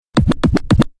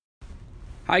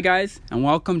Hi guys, and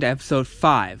welcome to episode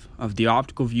 5 of the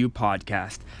Optical View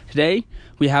podcast. Today,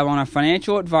 we have on a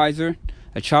financial advisor,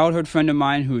 a childhood friend of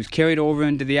mine who is carried over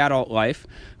into the adult life.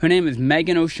 Her name is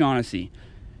Megan O'Shaughnessy.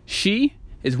 She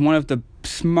is one of the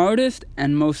smartest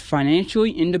and most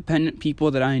financially independent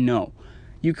people that I know.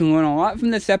 You can learn a lot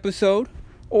from this episode,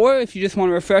 or if you just want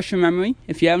to refresh your memory,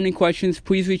 if you have any questions,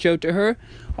 please reach out to her.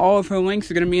 All of her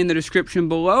links are going to be in the description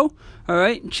below.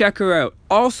 Alright, check her out.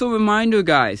 Also, reminder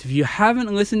guys, if you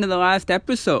haven't listened to the last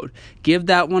episode, give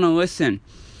that one a listen.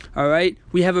 Alright,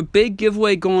 we have a big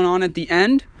giveaway going on at the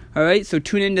end. Alright, so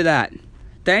tune into that.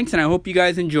 Thanks, and I hope you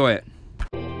guys enjoy it.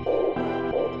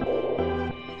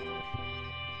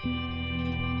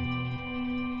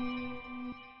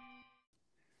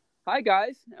 Hi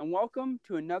guys, and welcome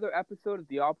to another episode of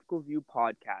the Optical View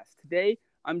podcast. Today,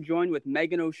 I'm joined with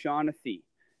Megan O'Shaughnessy,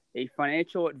 a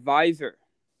financial advisor.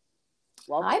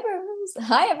 Welcome. Hi, bros.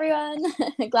 Hi, everyone.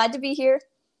 Glad to be here.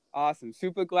 Awesome.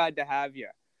 Super glad to have you.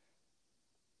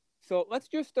 So let's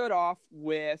just start off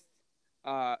with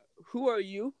who are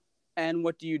you and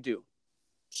what do you do?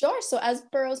 Sure. So as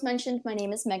Burroughs mentioned, my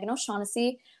name is Megan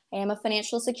O'Shaughnessy. I am a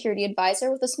financial security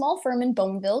advisor with a small firm in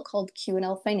Boneville called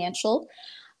Q&L Financial.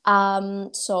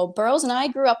 So Burroughs and I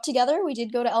grew up together. We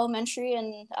did go to elementary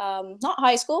and not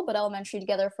high school, but elementary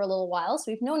together for a little while.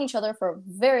 So we've known each other for a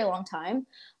very long time.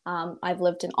 I've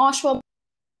lived in Oshawa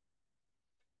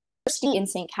in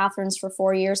St. Catharines for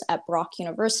 4 years at Brock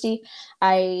University.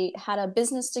 I had a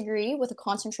business degree with a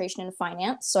concentration in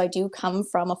finance. So I do come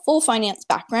from a full finance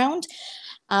background.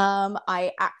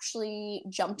 I actually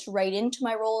jumped right into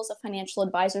my role as a financial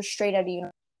advisor straight out of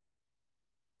university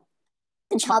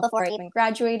before I even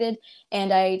graduated,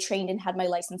 and I trained and had my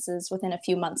licenses within a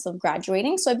few months of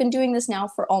graduating. So I've been doing this now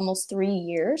for almost 3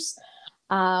 years.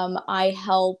 I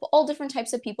help all different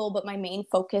types of people, but my main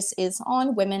focus is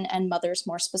on women and mothers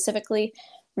more specifically.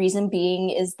 Reason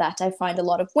being is that I find a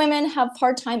lot of women have a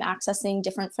hard time accessing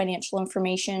different financial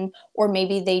information, or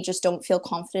maybe they just don't feel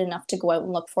confident enough to go out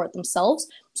and look for it themselves.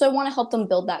 So I want to help them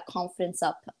build that confidence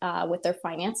up with their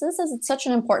finances, as it's such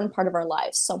an important part of our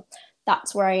lives. So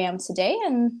that's where I am today,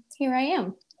 and here I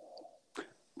am.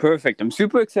 Perfect. I'm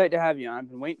super excited to have you on. I've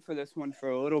been waiting for this one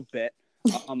for a little bit.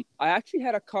 I actually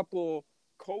had a couple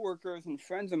coworkers and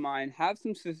friends of mine have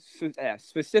some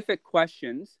specific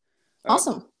questions.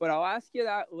 Awesome. But I'll ask you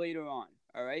that later on.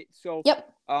 All right. So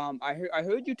Yep. I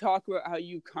heard you talk about how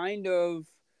you kind of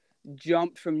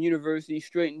jumped from university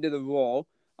straight into the role.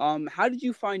 How did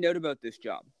you find out about this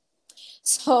job?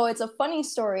 So it's a funny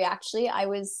story, actually. I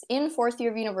was in fourth year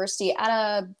of university at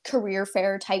a career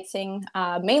fair type thing,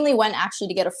 mainly went actually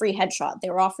to get a free headshot. They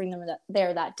were offering them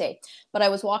there that day. But I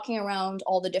was walking around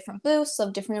all the different booths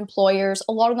of different employers.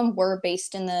 A lot of them were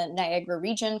based in the Niagara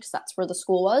region because that's where the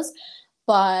school was.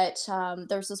 But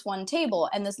there's this one table,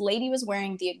 and this lady was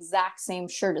wearing the exact same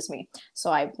shirt as me.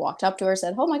 So I walked up to her,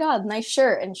 said, "Oh my God, nice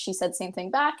shirt." And she said same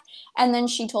thing back. And then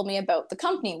she told me about the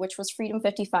company, which was Freedom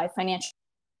 55 Financial.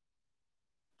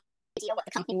 What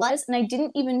the company was, and I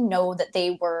didn't even know that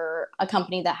they were a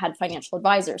company that had financial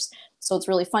advisors. So it's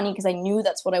really funny because I knew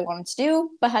that's what I wanted to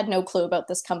do, but had no clue about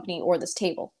this company or this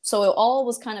table. So it all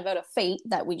was kind of out of fate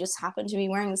that we just happened to be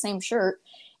wearing the same shirt.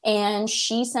 And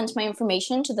she sent my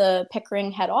information to the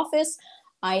Pickering head office.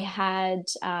 I had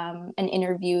an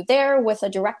interview there with a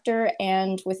director,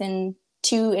 and within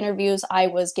 2 interviews, I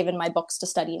was given my books to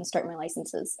study and start my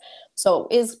licenses. So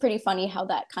it is pretty funny how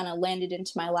that kind of landed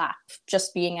into my lap,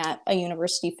 just being at a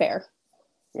university fair.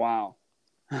 Wow.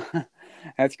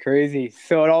 That's crazy.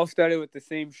 So it all started with the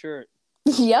same shirt.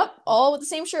 Yep, all with the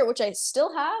same shirt, which I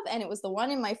still have, and it was the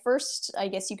one in my first, I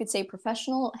guess you could say,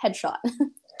 professional headshot.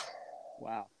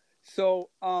 Wow. So,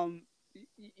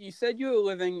 you said you were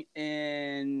living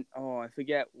in, I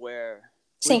forget where.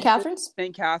 St. Catharines?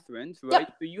 St. Catharines, right?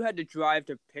 Yep. So you had to drive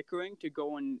to Pickering to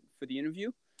go in for the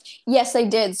interview? Yes, I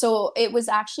did. So it was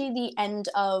actually the end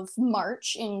of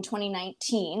March in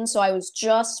 2019. So I was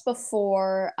just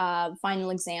before final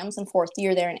exams in fourth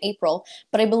year there in April.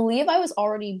 But I believe I was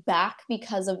already back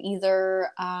because of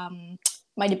either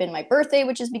might have been my birthday,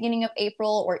 which is beginning of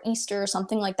April, or Easter or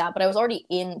something like that. But I was already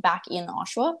back in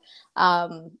Oshawa.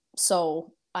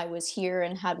 So I was here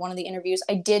and had one of the interviews.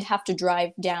 I did have to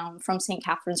drive down from St.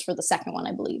 Catharines for the second one,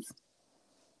 I believe.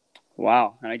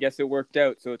 Wow. And I guess it worked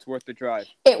out, so it's worth the drive.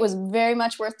 It was very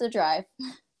much worth the drive.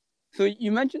 So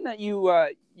you mentioned that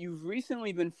you've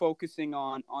recently been focusing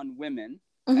on women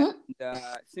and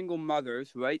single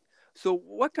mothers, right? So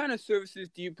what kind of services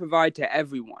do you provide to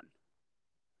everyone?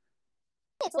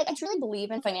 It's like I truly believe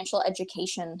in financial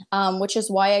education, which is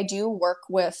why I do work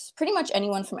with pretty much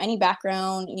anyone from any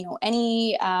background,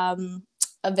 any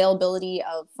availability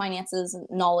of finances,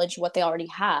 knowledge, what they already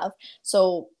have.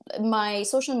 So my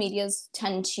social medias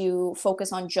tend to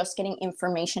focus on just getting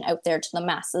information out there to the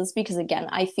masses, because again,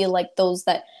 I feel like those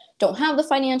that don't have the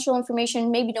financial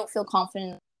information maybe don't feel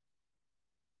confident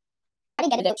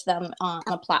get it out to them on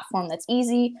a platform that's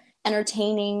easy,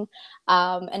 entertaining,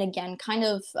 and again, kind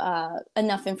of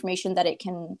enough information that it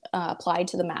can apply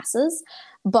to the masses.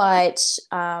 But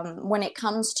when it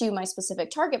comes to my specific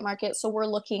target market, so we're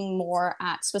looking more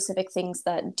at specific things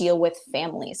that deal with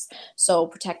families. So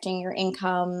protecting your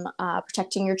income,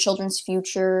 protecting your children's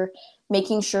future,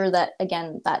 making sure that,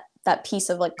 again, that piece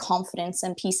of like confidence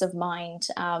and peace of mind,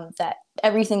 that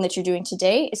everything that you're doing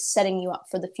today is setting you up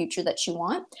for the future that you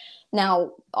want.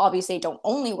 Now, obviously, I don't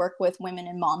only work with women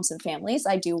and moms and families.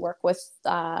 I do work with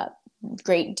a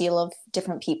great deal of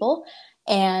different people.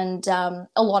 And a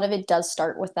lot of it does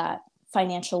start with that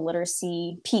financial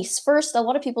literacy piece. First, a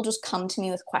lot of people just come to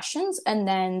me with questions, and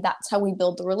then that's how we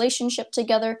build the relationship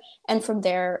together. And from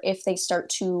there, if they start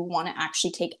to want to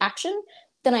actually take action,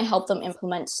 then I help them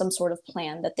implement some sort of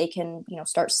plan that they can,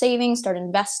 start saving, start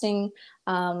investing,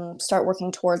 start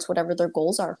working towards whatever their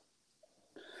goals are.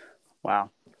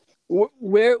 Wow.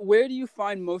 Where do you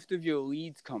find most of your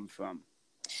leads come from?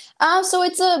 So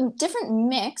it's a different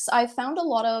mix. I've found a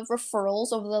lot of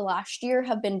referrals over the last year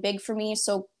have been big for me.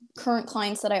 So current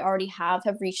clients that I already have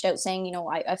reached out saying,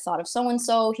 I thought of so and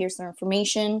so. Here's their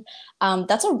information.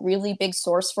 That's a really big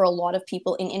source for a lot of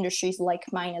people in industries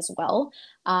like mine as well.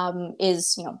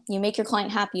 Is you make your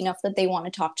client happy enough that they want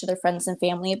to talk to their friends and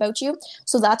family about you.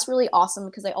 So that's really awesome,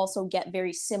 because I also get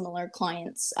very similar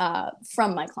clients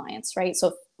from my clients, right?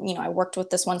 So I worked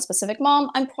with this one specific mom,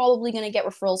 I'm probably going to get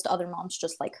referrals to other moms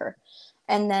just like her.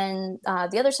 And then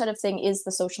the other side of thing is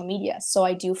the social media. So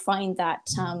I do find that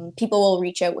people will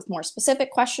reach out with more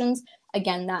specific questions.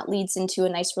 Again, that leads into a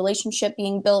nice relationship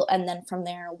being built. And then from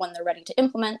there, when they're ready to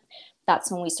implement,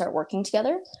 that's when we start working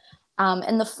together.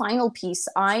 And the final piece,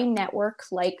 I network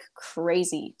like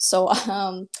crazy. So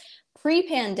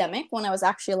pre-pandemic, when I was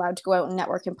actually allowed to go out and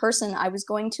network in person, I was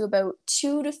going to about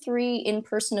 2 to 3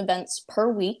 in-person events per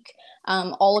week,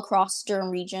 all across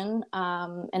Durham region,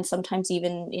 and sometimes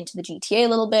even into the GTA a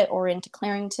little bit or into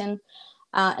Clarington.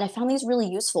 And I found these really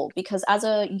useful because as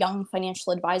a young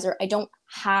financial advisor, I don't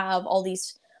have all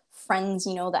these friends,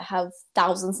 that have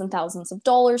thousands and thousands of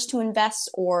dollars to invest,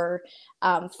 or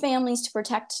families to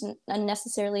protect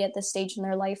unnecessarily at this stage in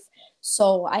their life.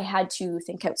 So I had to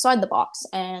think outside the box.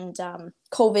 And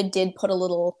COVID did put a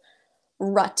little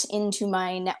rut into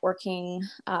my networking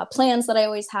plans that I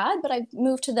always had, but I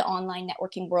moved to the online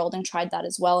networking world and tried that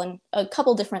as well. And a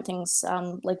couple different things,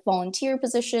 like volunteer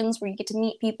positions where you get to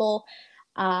meet people,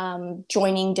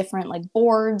 joining different like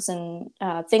boards and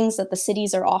things that the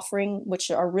cities are offering, which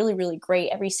are really, really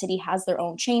great. Every city has their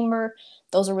own chamber.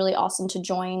 Those are really awesome to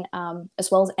join,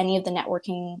 as well as any of the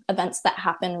networking events that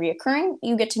happen reoccurring.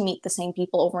 You get to meet the same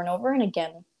people over and over, and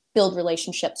again, build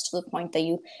relationships to the point that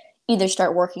you either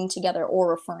start working together or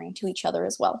referring to each other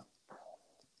as well.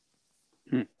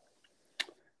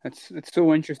 That's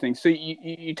so interesting. So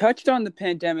you touched on the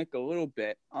pandemic a little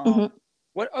bit. Mm-hmm.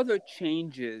 What other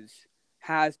changes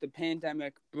has the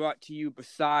pandemic brought to you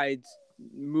besides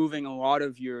moving a lot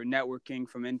of your networking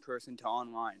from in-person to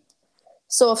online?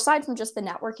 So aside from just the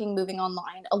networking moving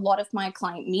online, a lot of my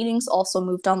client meetings also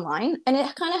moved online, and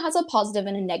it kind of has a positive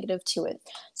and a negative to it.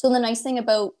 So the nice thing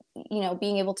about,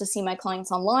 being able to see my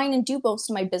clients online and do most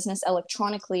of my business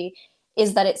electronically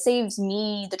is that it saves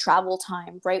me the travel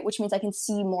time, right? Which means I can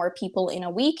see more people in a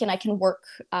week, and I can work,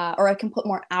 or I can put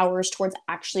more hours towards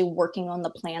actually working on the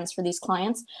plans for these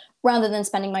clients rather than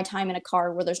spending my time in a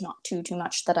car where there's not too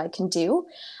much that I can do.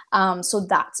 So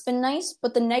that's been nice.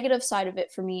 But the negative side of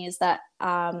it for me is that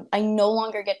I no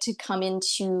longer get to come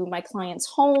into my clients'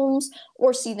 homes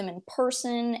or see them in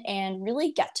person and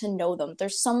really get to know them.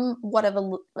 There's somewhat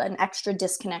of an extra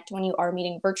disconnect when you are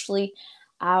meeting virtually.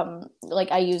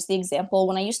 Like I use the example,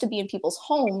 when I used to be in people's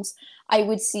homes, I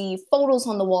would see photos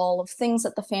on the wall of things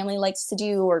that the family likes to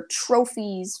do or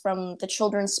trophies from the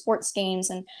children's sports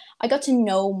games. And I got to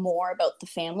know more about the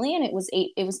family, and it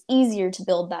was easier to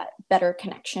build that better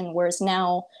connection. Whereas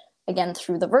now, again,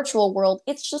 through the virtual world,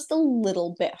 it's just a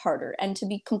little bit harder. And to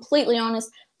be completely honest,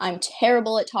 I'm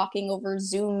terrible at talking over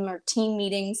Zoom or team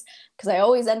meetings because I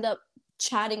always end up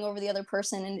chatting over the other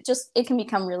person, and it can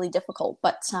become really difficult.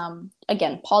 But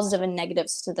again, positive and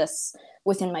negatives to this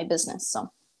within my business.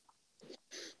 So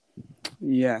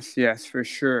Yes, for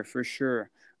sure.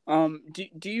 Do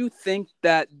you think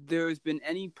that there's been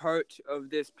any part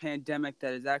of this pandemic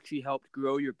that has actually helped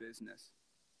grow your business?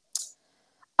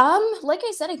 Like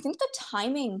I said, I think the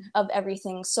timing of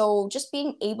everything. So just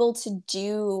being able to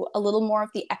do a little more of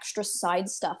the extra side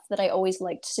stuff that I always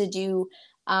liked to do,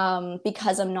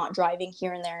 because I'm not driving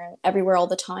here and there and everywhere all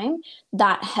the time,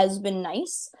 that has been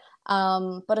nice.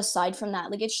 But aside from that,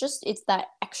 like it's that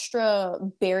extra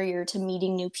barrier to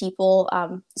meeting new people.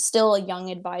 Still a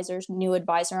young advisor, new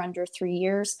advisor under 3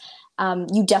 years.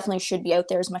 You definitely should be out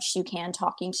there as much as you can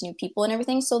talking to new people and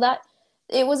everything. So that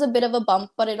it was a bit of a bump,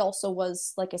 but it also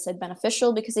was, like I said,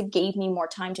 beneficial because it gave me more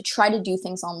time to try to do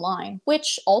things online,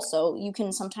 which also you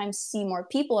can sometimes see more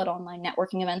people at online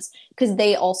networking events because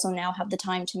they also now have the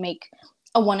time to make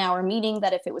a 1 hour meeting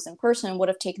that if it was in person would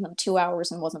have taken them 2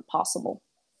 hours and wasn't possible.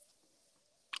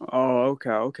 Oh,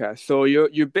 okay. So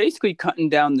you're basically cutting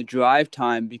down the drive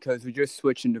time because we're just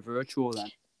switching to virtual then.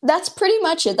 That's pretty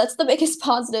much it. That's the biggest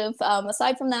positive.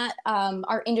 Aside from that,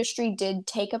 our industry did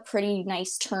take a pretty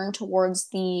nice turn towards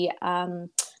the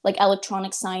like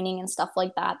electronic signing and stuff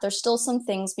like that. There's still some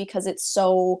things because it's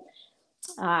so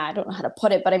I don't know how to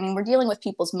put it, but I mean, we're dealing with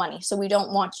people's money. So we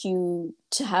don't want you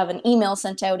to have an email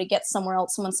sent out, it gets somewhere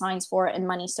else, someone signs for it, and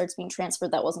money starts being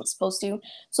transferred that wasn't supposed to.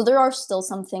 So there are still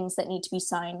some things that need to be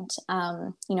signed,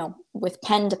 with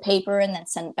pen to paper and then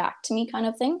sent back to me kind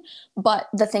of thing. But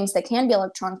the things that can be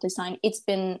electronically signed, it's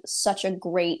been such a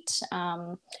great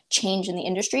change in the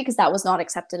industry because that was not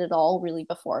accepted at all really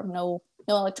before. No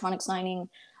electronic signing.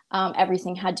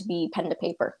 Everything had to be pen to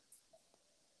paper.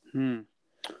 Hmm.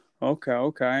 Okay.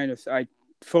 I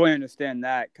fully understand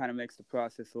that. Kind of makes the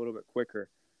process a little bit quicker.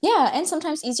 Yeah, and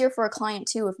sometimes easier for a client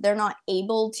too if they're not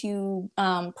able to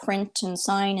print and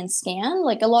sign and scan.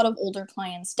 Like a lot of older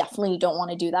clients definitely don't want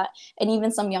to do that, and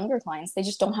even some younger clients, they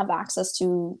just don't have access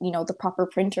to the proper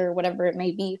printer, whatever it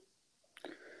may be.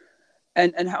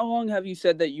 And how long have you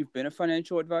said that you've been a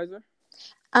financial advisor?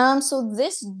 So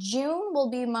this June will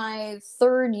be my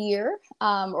third year,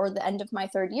 or the end of my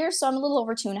third year. So I'm a little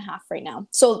over 2.5 right now.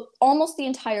 So almost the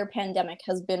entire pandemic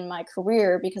has been my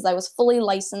career because I was fully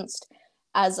licensed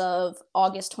as of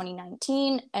August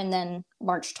 2019, and then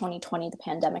March 2020, the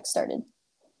pandemic started.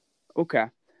 Okay.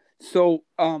 So,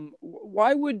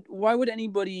 why would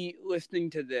anybody listening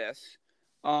to this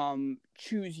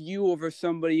choose you over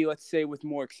somebody, let's say, with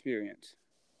more experience?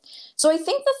 So I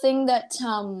think the thing that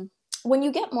when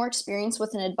you get more experience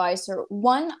with an advisor,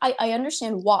 one, I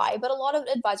understand why, but a lot of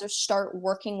advisors start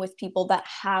working with people that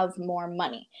have more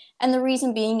money. And the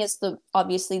reason being is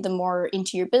obviously the more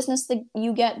into your business that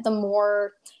you get, the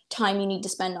more time you need to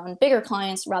spend on bigger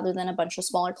clients rather than a bunch of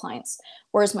smaller clients.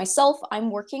 Whereas myself, I'm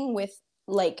working with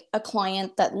like a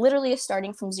client that literally is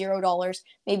starting from $0,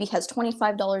 maybe has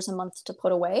 $25 a month to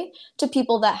put away, to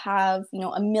people that have,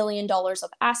 $1 million of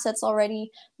assets already.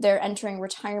 They're entering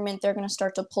retirement, they're going to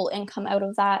start to pull income out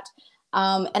of that.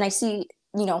 And I see,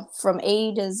 from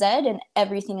A to Z and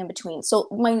everything in between. So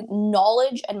my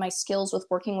knowledge and my skills with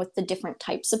working with the different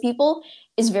types of people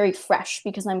is very fresh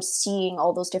because I'm seeing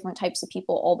all those different types of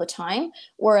people all the time.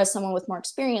 Whereas someone with more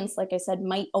experience, like I said,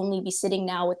 might only be sitting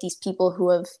now with these people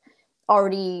who have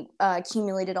already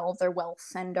accumulated all of their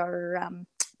wealth and are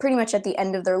pretty much at the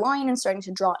end of their line and starting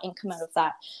to draw income out of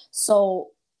that. So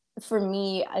for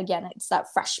me, again, it's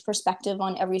that fresh perspective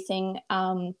on everything.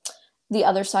 The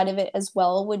other side of it as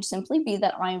well would simply be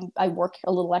that I work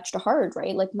a little extra hard,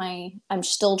 right? Like I'm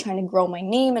still trying to grow my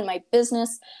name and my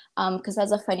business, because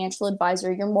as a financial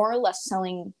advisor, you're more or less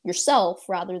selling yourself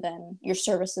rather than your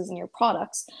services and your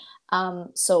products.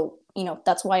 So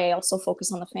that's why I also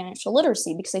focus on the financial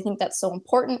literacy because I think that's so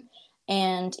important,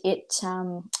 and it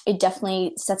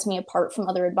definitely sets me apart from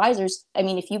other advisors. I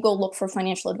mean, if you go look for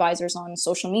financial advisors on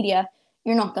social media,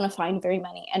 you're not going to find very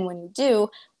many, and when you do,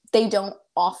 they don't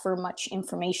offer much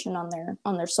information on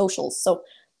their socials. So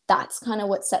that's kind of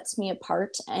what sets me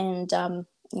apart. And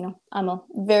I'm a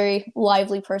very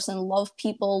lively person, love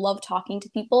people, love talking to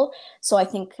people. So I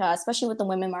think, especially with the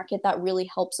women market, that really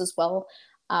helps as well.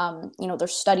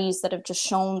 There's studies that have just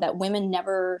shown that women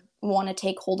never want to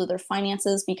take hold of their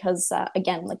finances because,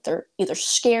 again, like they're either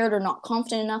scared or not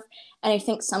confident enough. And I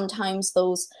think sometimes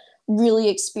those really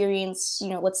experienced,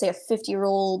 let's say a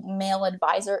 50-year-old male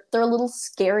advisor, they're a little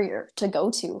scarier to go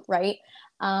to, right?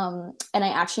 And I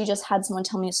actually just had someone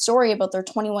tell me a story about their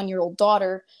 21-year-old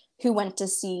daughter who went to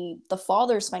see the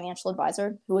father's financial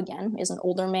advisor, who again is an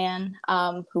older man,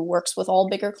 who works with all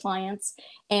bigger clients.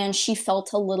 And she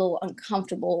felt a little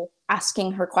uncomfortable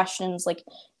asking her questions. Like,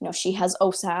 she has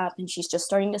OSAP and she's just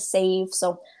starting to save.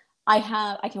 So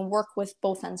I can work with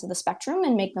both ends of the spectrum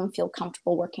and make them feel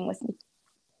comfortable working with me.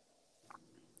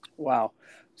 Wow.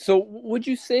 So would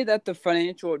you say that the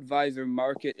financial advisor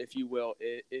market, if you will,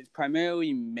 is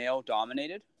primarily male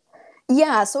dominated?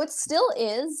 Yeah, so it still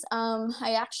is.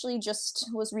 I actually just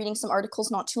was reading some articles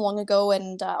not too long ago,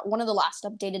 and one of the last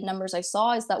updated numbers I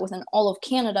saw is that within all of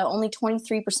Canada, only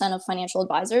 23% of financial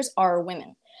advisors are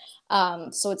women.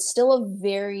 So it's still a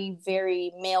very,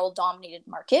 very male dominated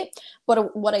market.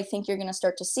 But what I think you're going to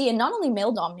start to see, and not only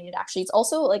male dominated, actually, it's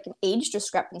also like an age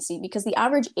discrepancy because the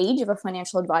average age of a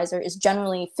financial advisor is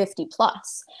generally 50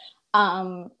 plus.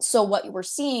 So what we're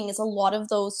seeing is a lot of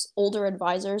those older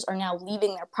advisors are now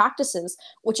leaving their practices,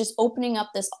 which is opening up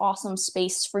this awesome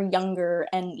space for younger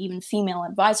and even female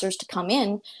advisors to come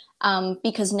in,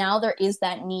 because now there is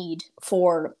that need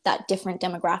for that different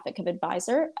demographic of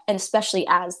advisor, and especially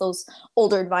as those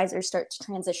older advisors start to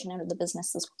transition out of the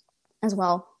business as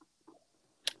well.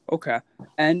 Okay.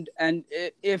 And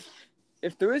if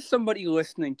there is somebody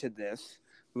listening to this,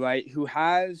 right, who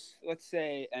has, let's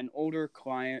say, an older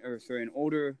client, or sorry, an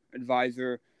older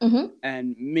advisor, Mm-hmm.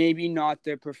 and maybe not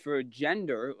their preferred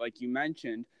gender, like you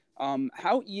mentioned,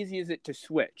 how easy is it to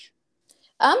switch?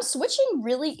 Switching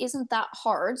really isn't that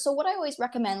hard. So what I always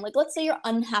recommend, like let's say you're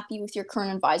unhappy with your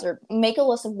current advisor, make a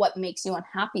list of what makes you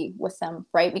unhappy with them,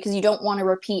 right? Because you don't want to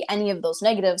repeat any of those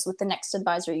negatives with the next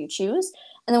advisor you choose.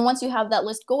 And then once you have that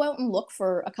list, go out and look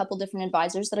for a couple different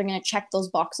advisors that are going to check those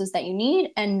boxes that you need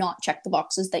and not check the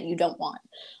boxes that you don't want.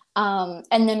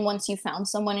 And then once you found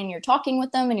someone and you're talking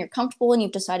with them and you're comfortable and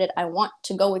you've decided, I want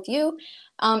to go with you,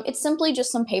 it's simply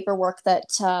just some paperwork that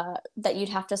you'd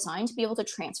have to sign to be able to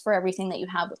transfer everything that you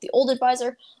have with the old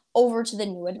advisor over to the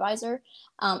new advisor.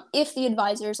 If the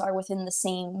advisors are within the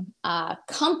same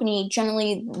company,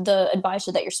 generally the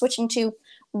advisor that you're switching to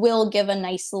will give a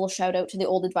nice little shout out to the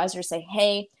old advisor, say,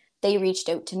 hey, they reached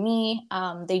out to me.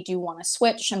 They do want to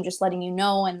switch. I'm just letting you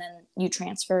know. And then you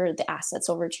transfer the assets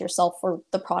over to yourself for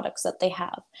the products that they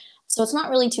have. So it's not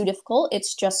really too difficult.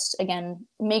 It's just, again,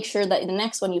 make sure that the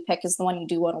next one you pick is the one you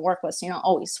do want to work with. So you're not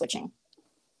always switching.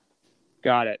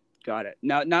 Got it. Got it.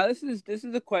 Now this is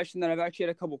a question that I've actually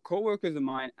had a couple coworkers of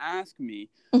mine ask me.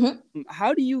 Mm-hmm.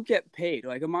 How do you get paid?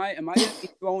 Like, am I gonna be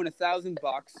throwing $1,000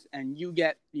 and you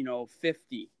get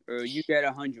 50 or you get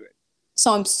 100?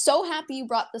 So I'm so happy you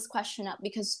brought this question up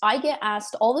because I get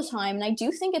asked all the time, and I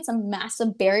do think it's a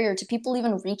massive barrier to people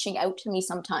even reaching out to me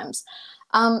sometimes.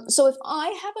 So if I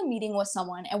have a meeting with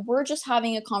someone and we're just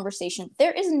having a conversation,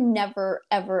 there is never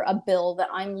ever a bill that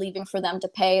I'm leaving for them to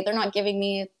pay. They're not giving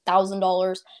me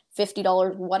 $1,000,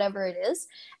 $50, whatever it is.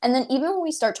 And then even when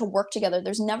we start to work together,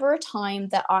 there's never a time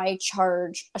that I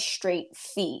charge a straight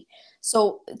fee.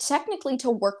 So technically, to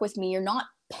work with me, you're not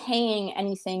paying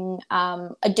anything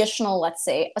additional, let's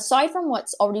say, aside from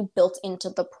what's already built into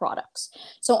the products.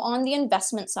 So on the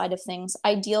investment side of things,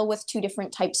 I deal with two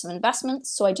different types of investments.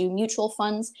 So I do mutual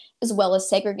funds as well as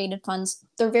segregated funds.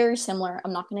 They're very similar.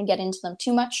 I'm not going to get into them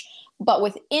too much, but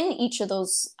within each of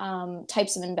those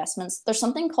types of investments, there's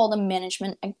something called a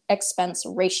management expense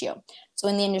ratio. So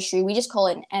in the industry, we just call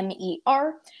it an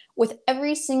MER. With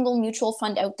every single mutual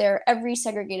fund out there, every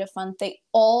segregated fund, they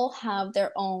all have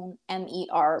their own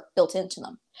MER built into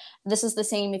them. This is the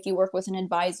same if you work with an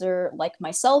advisor like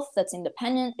myself that's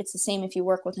independent. It's the same if you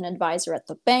work with an advisor at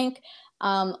the bank.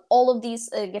 All of these,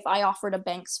 if I offered a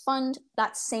bank's fund,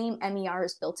 that same MER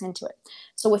is built into it.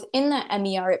 So within that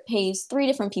MER, it pays three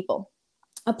different people.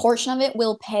 A portion of it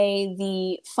will pay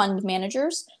the fund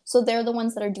managers. So they're the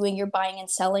ones that are doing your buying and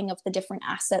selling of the different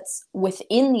assets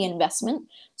within the investment.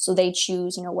 So they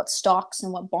choose, what stocks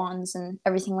and what bonds and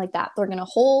everything like that they're going to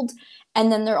hold.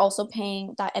 And then they're also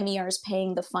paying, that MER is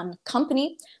paying the fund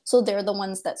company. So they're the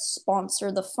ones that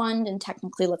sponsor the fund and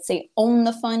technically, let's say, own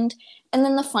the fund. And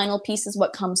then the final piece is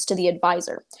what comes to the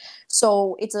advisor.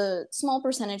 So it's a small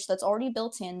percentage that's already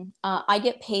built in. I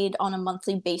get paid on a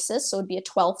monthly basis. So it'd be a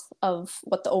 12th of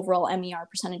what the overall MER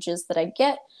percentage is that I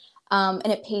get. And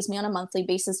it pays me on a monthly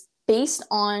basis based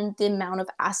on the amount of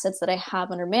assets that I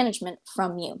have under management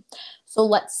from you. So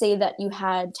let's say that you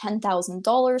had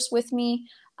 $10,000 with me.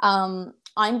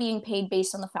 I'm being paid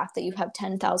based on the fact that you have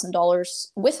 $10,000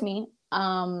 with me.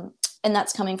 And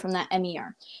that's coming from that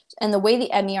MER. And the way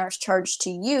the MER is charged to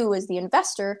you as the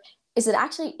investor is it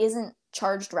actually isn't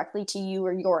charged directly to you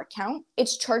or your account.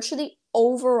 It's charged to the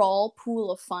overall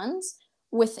pool of funds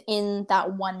within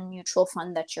that one mutual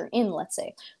fund that you're in, let's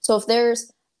say. So if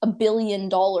there's $1 billion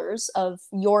of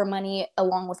your money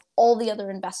along with all the other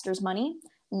investors' money,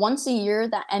 once a year,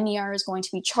 that MER is going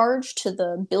to be charged to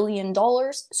the $1 billion.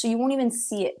 So you won't even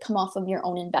see it come off of your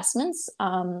own investments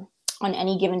on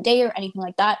any given day or anything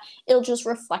like that. It'll just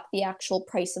reflect the actual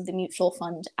price of the mutual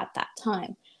fund at that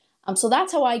time. So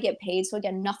that's how I get paid. So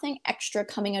again, nothing extra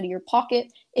coming out of your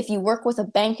pocket. If you work with a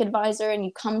bank advisor and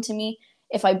you come to me,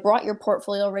 if I brought your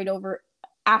portfolio right over,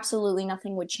 absolutely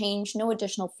nothing would change, no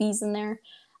additional fees in there.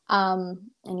 And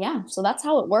yeah, so that's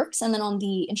how it works. And then on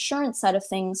the insurance side of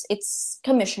things, it's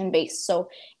commission based. So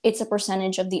it's a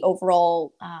percentage of the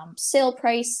overall sale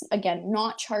price. Again,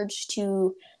 not charged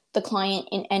to the client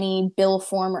in any bill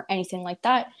form or anything like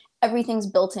that. Everything's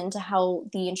built into how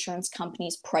the insurance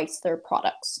companies price their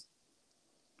products.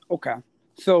 Okay.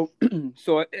 So,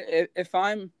 so if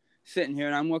I'm sitting here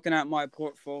and I'm looking at my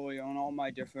portfolio and all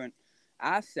my different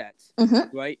assets,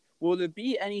 Mm-hmm. right? Will there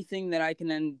be anything that I can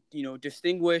then,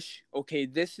 distinguish? Okay,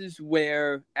 this is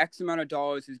where X amount of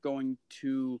dollars is going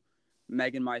to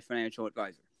Megan, my financial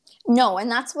advisor. No, and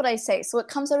that's what I say. So it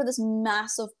comes out of this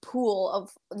massive pool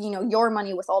of, your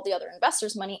money with all the other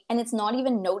investors' money, and it's not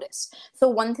even noticed. So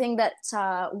one thing that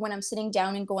when I'm sitting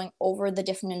down and going over the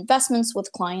different investments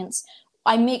with clients,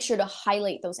 I make sure to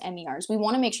highlight those MERs. We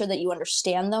want to make sure that you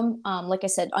understand them. Like I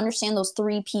said, understand those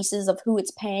three pieces of who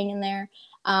it's paying in there,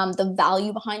 the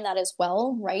value behind that as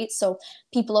well, right? So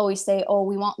people always say, oh,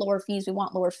 we want lower fees, we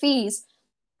want lower fees.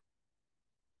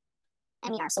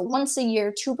 MER. So once a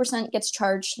year, 2% gets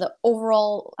charged to the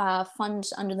overall fund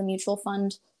under the mutual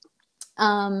fund,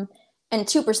 um, and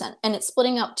 2%. And it's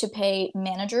splitting up to pay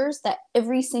managers that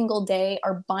every single day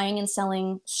are buying and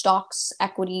selling stocks,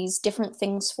 equities, different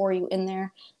things for you in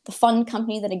there. The fund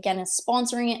company that, again, is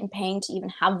sponsoring it and paying to even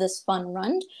have this fund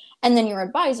run. And then your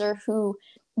advisor, who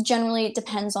generally it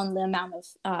depends on the amount of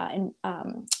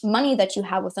money that you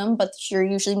have with them, but you're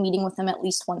usually meeting with them at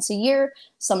least once a year,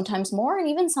 sometimes more, and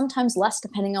even sometimes less,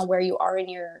 depending on where you are in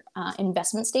your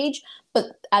investment stage. But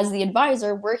as the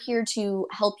advisor, we're here to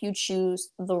help you choose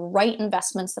the right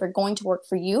investments that are going to work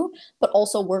for you, but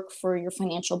also work for your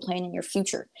financial plan in your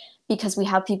future. Because we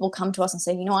have people come to us and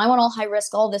say, I want all high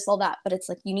risk, all this, all that, but it's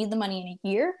like you need the money in a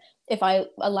year. If I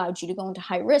allowed you to go into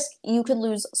high risk, you could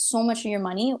lose so much of your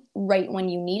money right when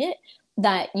you need it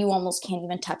that you almost can't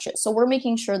even touch it. So we're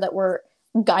making sure that we're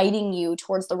guiding you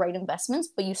towards the right investments,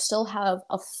 but you still have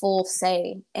a full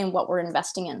say in what we're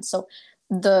investing in. So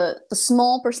the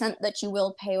small percent that you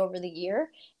will pay over the year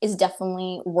is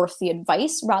definitely worth the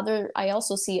advice. Rather, I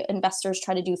also see investors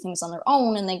try to do things on their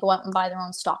own and they go out and buy their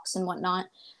own stocks and whatnot.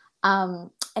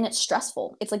 And it's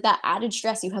stressful. It's like that added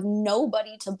stress. You have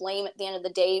nobody to blame at the end of the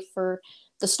day for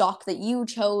the stock that you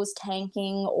chose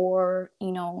tanking or,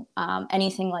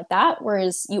 anything like that.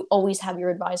 Whereas you always have your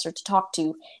advisor to talk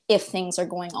to if things are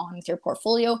going on with your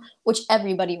portfolio, which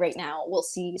everybody right now will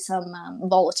see some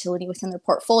volatility within their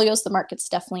portfolios. The markets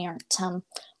definitely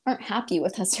aren't happy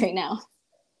with us right now.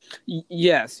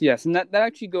 Yes, and that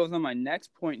actually goes on my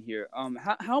next point here.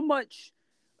 How much,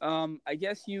 I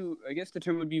guess the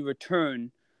term would be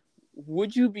return,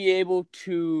 would you be able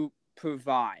to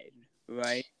provide,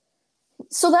 right?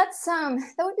 So that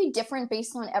would be different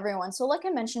based on everyone. So like I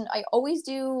mentioned, I always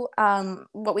do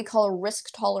what we call a risk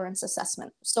tolerance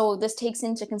assessment. So this takes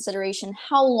into consideration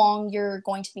how long you're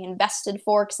going to be invested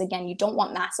for, because again, you don't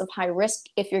want massive high risk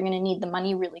if you're going to need the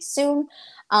money really soon.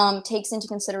 Takes into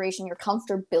consideration your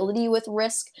comfortability with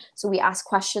risk. So we ask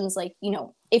questions like,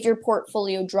 if your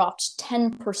portfolio dropped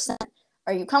 10%,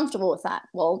 are you comfortable with that?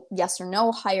 Well, yes or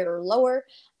no, higher or lower.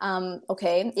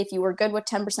 Okay, if you were good with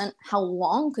 10%, how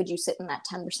long could you sit in that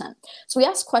 10%? So we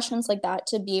ask questions like that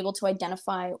to be able to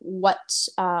identify what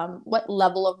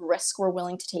level of risk we're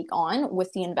willing to take on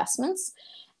with the investments.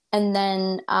 And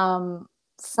then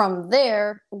from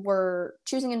there, we're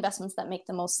choosing investments that make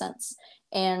the most sense.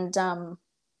 And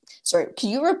sorry, can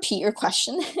you repeat your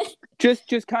question?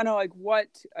 Just kind of like what,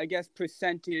 I guess,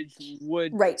 percentage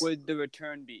would Right. the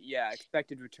return be? Yeah,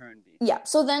 expected return be. Yeah.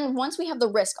 So then once we have the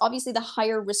risk, obviously the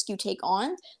higher risk you take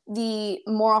on, the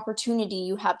more opportunity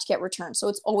you have to get return. So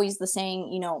it's always the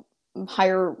saying,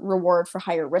 higher reward for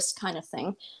higher risk kind of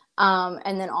thing.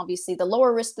 And then obviously the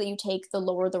lower risk that you take, the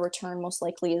lower the return most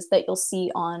likely is that you'll see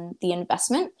on the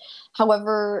investment.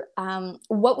 However,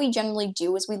 what we generally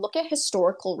do is we look at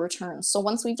historical returns. So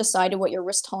once we've decided what your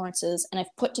risk tolerance is and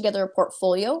I've put together a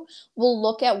portfolio, we'll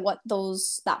look at what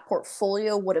that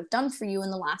portfolio would have done for you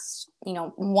in the last,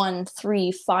 1,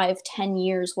 3, 5, 10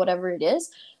 years, whatever it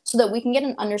is, so that we can get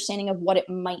an understanding of what it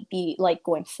might be like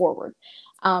going forward.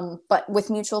 But with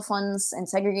mutual funds and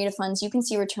segregated funds, you can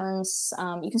see returns.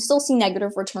 You can still see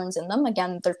negative returns in them.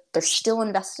 Again, they're still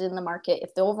invested in the market.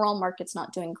 If the overall market's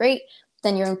not doing great,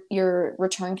 then your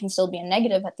return can still be a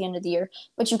negative at the end of the year.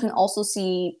 But you can also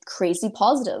see crazy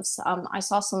positives. I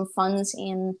saw some funds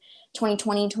in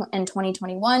 2020 and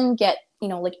 2021 get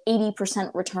like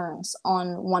 80% returns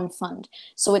on one fund.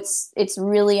 So it's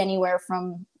really anywhere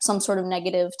from some sort of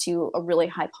negative to a really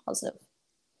high positive.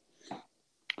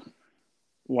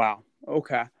 Wow.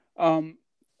 Okay.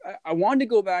 I wanted to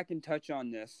go back and touch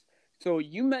on this. So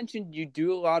you mentioned you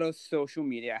do a lot of social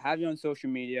media. I have you on social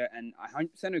media, and I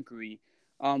 100% agree.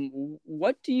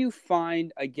 What do you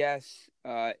find, I guess,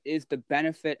 is the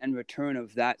benefit and return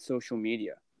of that social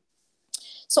media?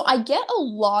 So I get a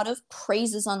lot of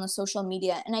praises on the social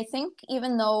media. And I think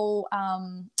even though,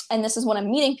 and this is when I'm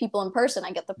meeting people in person,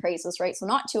 I get the praises, right? So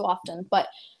not too often, but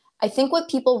I think what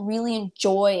people really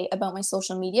enjoy about my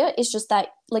social media is just that,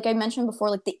 like I mentioned before,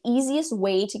 like the easiest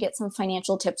way to get some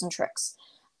financial tips and tricks.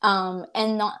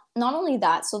 And not only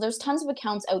that, so there's tons of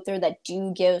accounts out there that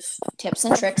do give tips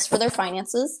and tricks for their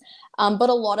finances, but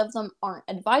a lot of them aren't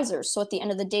advisors. So at the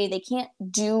end of the day, they can't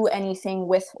do anything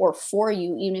with or for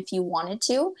you, even if you wanted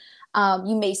to.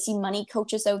 You may see money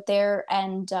coaches out there,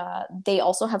 and they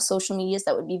also have social medias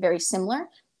that would be very similar.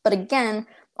 But again,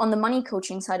 on the money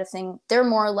coaching side of thing, they're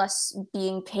more or less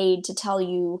being paid to tell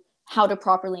you how to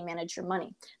properly manage your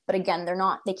money. But again,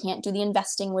 they can't do the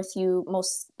investing with you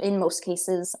in most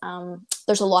cases.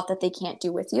 There's a lot that they can't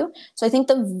do with you. So I think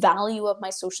the value of my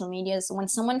social media is when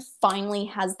someone finally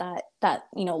has that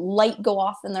light go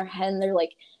off in their head and they're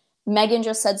like, Megan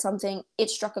just said something, it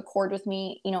struck a chord with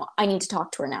me, I need to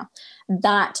talk to her now.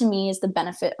 That to me is the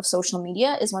benefit of social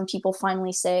media, is when people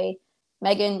finally say,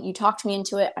 Megan, you talked me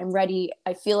into it. I'm ready.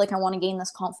 I feel like I want to gain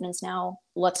this confidence now.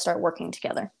 Let's start working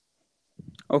together.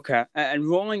 Okay. And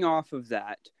rolling off of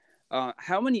that,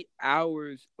 how many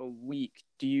hours a week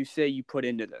do you say you put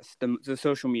into this, the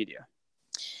social media?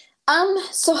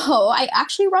 So I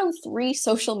actually run 3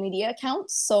 social media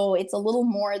accounts, so it's a little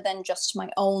more than just my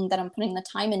own that I'm putting the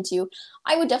time into.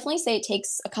 I would definitely say it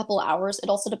takes a couple hours. It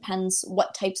also depends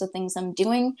what types of things I'm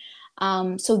doing.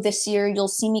 So this year you'll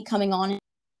see me coming on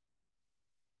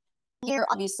here.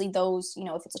 Obviously, those,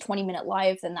 if it's a 20-minute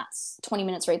live, then that's 20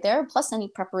 minutes right there, plus any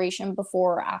preparation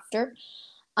before or after.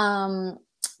 Um,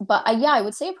 but yeah, I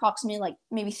would say approximately like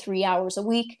maybe 3 hours a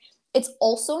week. It's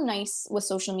also nice with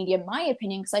social media, in my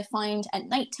opinion, because I find at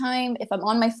nighttime, if I'm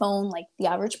on my phone, like the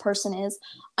average person is,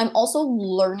 I'm also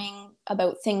learning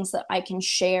about things that I can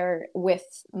share with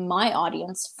my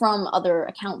audience from other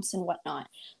accounts and whatnot.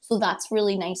 So that's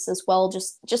really nice as well.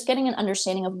 Just getting an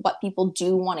understanding of what people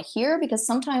do want to hear, because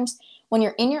sometimes when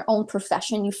you're in your own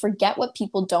profession, you forget what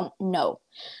people don't know.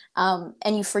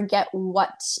 And you forget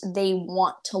what they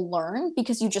want to learn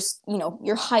because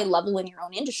you're high level in your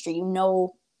own industry,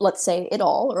 let's say it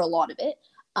all or a lot of it.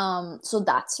 So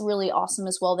that's really awesome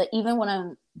as well, that even when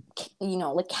I'm,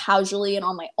 like casually and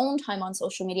on my own time on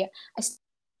social media, I still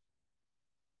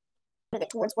it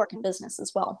towards work and business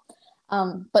as well.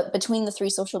 But between the 3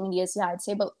 social medias, yeah, I'd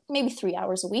say about maybe 3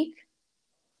 hours a week.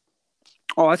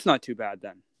 Oh, that's not too bad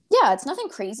then. Yeah, it's nothing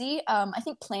crazy. I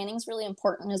think planning is really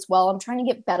important as well. I'm trying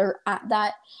to get better at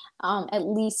that. At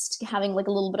least having like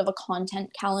a little bit of a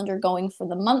content calendar going for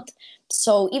the month.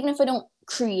 So even if I don't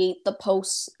create the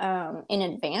posts in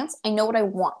advance, I know what I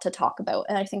want to talk about.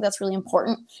 And I think that's really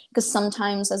important, because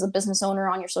sometimes as a business owner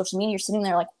on your social media, you're sitting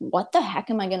there like, what the heck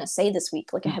am I going to say this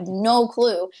week? Like I have no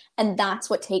clue. And that's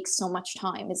what takes so much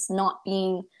time, is not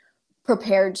being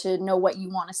prepared to know what you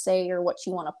want to say or what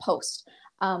you want to post.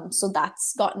 So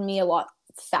that's gotten me a lot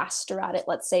faster at it,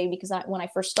 let's say, because when I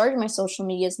first started my social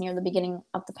medias near the beginning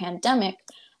of the pandemic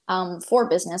for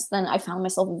business, then I found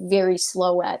myself very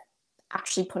slow at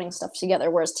actually putting stuff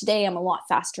together. Whereas today I'm a lot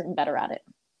faster and better at it.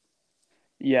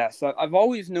 Yes, I've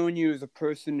always known you as a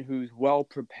person who's well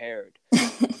prepared.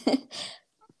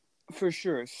 For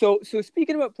sure. So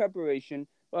speaking about preparation,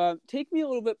 take me a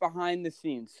little bit behind the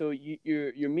scenes. So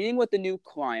you're meeting with a new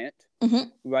client,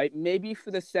 Mm-hmm. right? Maybe for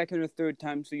the second or third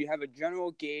time, so you have a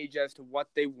general gauge as to what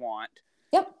they want.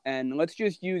 Yep. And let's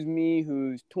just use me,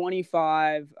 who's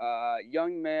 25,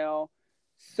 young male.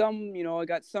 I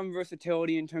got some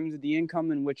versatility in terms of the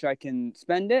income in which I can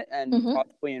spend it and Mm-hmm.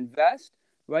 possibly invest,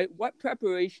 right? What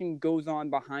preparation goes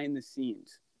on behind the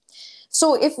scenes?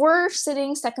 So if we're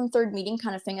sitting second, third meeting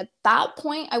kind of thing, at that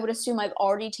point, I would assume I've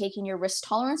already taken your risk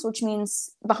tolerance, which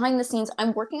means behind the scenes,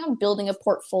 I'm working on building a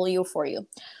portfolio for you.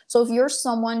 So if you're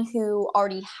someone who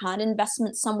already had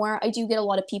investments somewhere, I do get a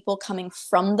lot of people coming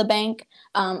from the bank,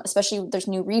 especially there's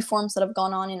new reforms that have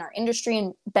gone on in our industry,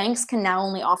 and banks can now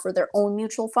only offer their own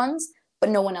mutual funds, but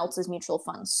no one else's mutual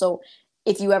funds. So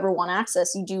if you ever want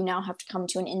access, you do now have to come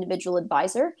to an individual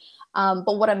advisor.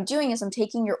 But what I'm doing is I'm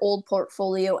taking your old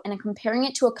portfolio and I'm comparing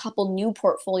it to a couple new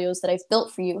portfolios that I've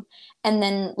built for you. And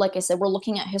then, like I said, we're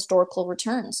looking at historical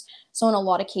returns. So in a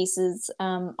lot of cases,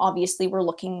 obviously, we're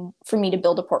looking for me to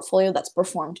build a portfolio that's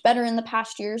performed better in the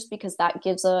past years, because that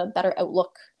gives a better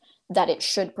outlook that it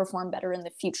should perform better in the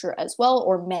future as well,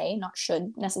 or may, not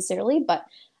should necessarily, but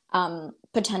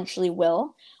potentially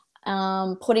will.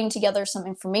 Putting together some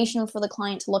information for the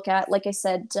client to look at. Like I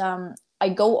said, I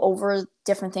go over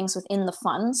different things within the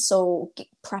funds. So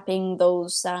prepping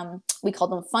those, we call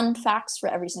them fund facts for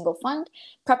every single fund,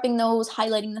 prepping those,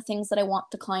 highlighting the things that I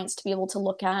want the clients to be able to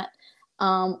look at,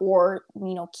 or,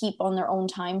 keep on their own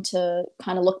time to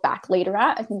kind of look back later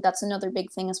at. I think that's another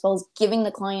big thing, as well as giving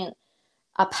the client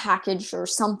a package or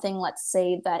something, let's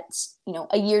say that,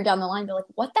 a year down the line, they're like,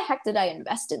 what the heck did I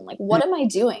invest in? Like, what am I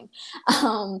doing?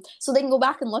 So they can go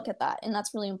back and look at that. And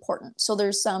that's really important. So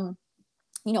there's some,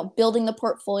 building the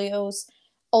portfolios.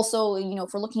 Also,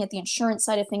 if we're looking at the insurance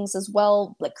side of things as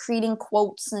well, like creating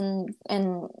quotes and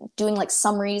doing like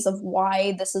summaries of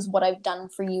why this is what I've done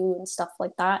for you and stuff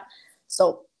like that.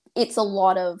 So it's a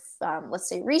lot of, let's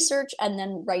say, research, and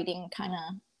then writing kind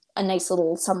of a nice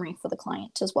little summary for the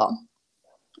client as well.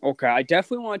 Okay, I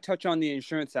definitely want to touch on the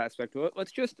insurance aspect.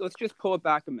 Let's just pull it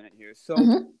back a minute here. So,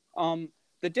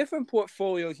 the different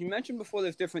portfolios you mentioned before,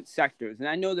 there's different sectors, and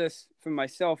I know this for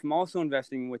myself. I'm also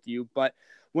investing with you, but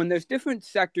when there's different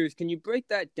sectors, can you break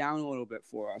that down a little bit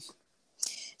for us?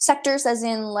 Sectors, as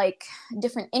in like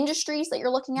different industries that you're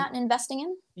looking at and investing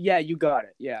in? Yeah, you got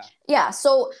it. Yeah. Yeah.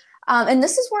 So, and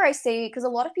this is where I say, because a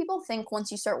lot of people think once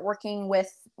you start working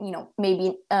with,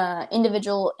 maybe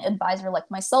individual advisor like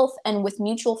myself, and with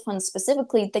mutual funds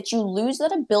specifically, that you lose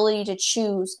that ability to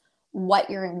choose what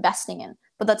you're investing in.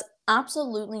 But that's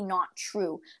absolutely not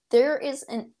true. There is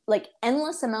an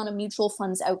endless amount of mutual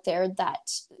funds out there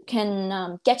that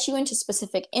can get you into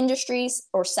specific industries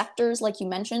or sectors, like you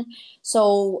mentioned.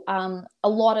 So a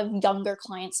lot of younger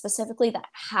clients specifically that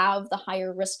have the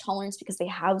higher risk tolerance because they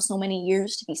have so many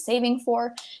years to be saving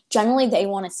for, generally they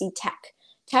want to see tech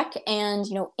and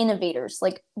innovators,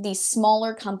 like these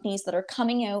smaller companies that are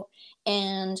coming out,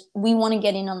 and we want to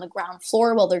get in on the ground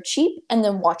floor while they're cheap and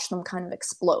then watch them kind of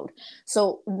explode.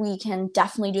 So we can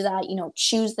definitely do that.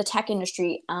 Choose the tech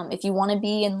industry. If you want to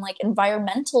be in like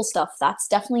environmental stuff, that's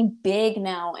definitely big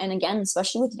now, and again,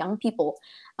 especially with young people.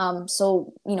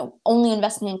 So only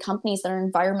investing in companies that are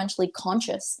environmentally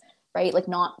conscious, right? Like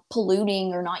not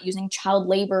polluting or not using child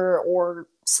labor or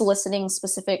soliciting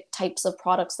specific types of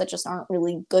products that just aren't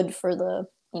really good for the,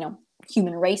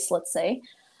 human race, let's say.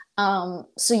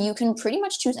 So you can pretty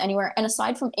much choose anywhere. And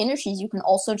aside from industries, you can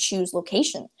also choose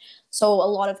location. So a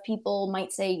lot of people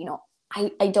might say,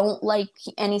 I don't like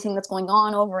anything that's going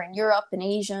on over in Europe and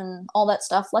Asia and all that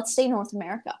stuff. Let's stay North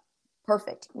America.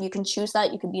 Perfect. You can choose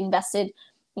that. You can be invested,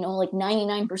 like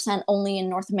 99% only in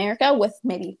North America, with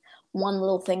maybe one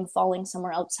little thing falling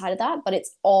somewhere outside of that, but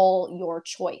it's all your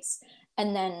choice.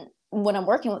 And then when I'm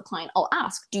working with a client, I'll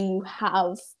ask, do you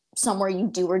have somewhere you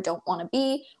do or don't want to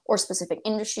be, or specific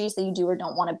industries that you do or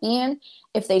don't want to be in?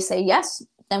 If they say yes,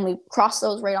 then we cross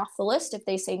those right off the list. If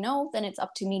they say no, then it's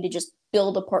up to me to just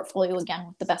build a portfolio again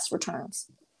with the best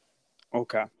returns.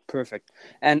 Okay, perfect.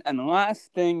 And the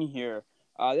last thing here,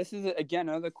 this is again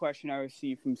another question I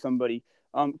received from somebody.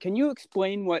 Can you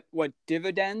explain what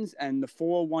dividends and the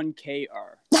 401k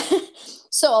are?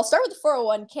 So I'll start with the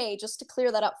 401k just to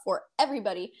clear that up for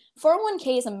everybody.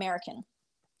 401k is American.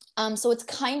 So it's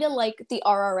kind of like the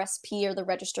RRSP, or the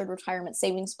Registered Retirement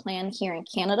Savings Plan, here in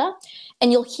Canada.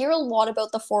 And you'll hear a lot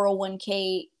about the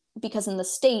 401k because in the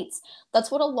States,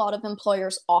 that's what a lot of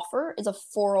employers offer, is a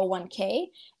 401k.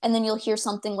 And then you'll hear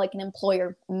something like an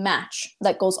employer match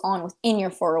that goes on within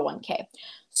your 401k.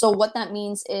 So what that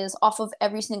means is, off of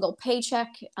every single paycheck,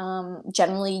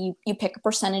 generally you pick a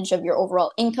percentage of your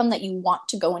overall income that you want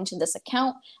to go into this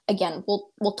account. Again,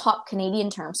 we'll talk Canadian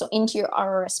terms. So into your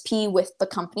RRSP with the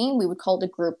company, we would call it a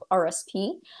group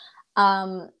RSP.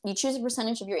 You choose a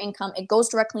percentage of your income. It goes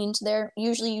directly into there.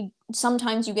 Usually,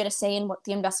 sometimes you get a say in what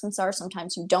the investments are,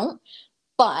 sometimes you don't.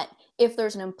 But if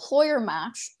there's an employer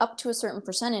match up to a certain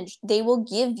percentage, they will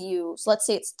give you, so let's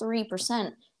say it's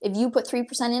 3%. If you put 3%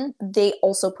 in, they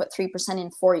also put 3%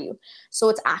 in for you. So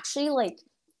it's actually like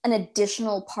an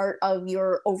additional part of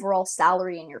your overall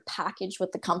salary and your package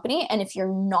with the company. And if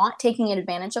you're not taking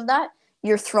advantage of that,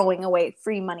 you're throwing away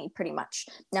free money pretty much.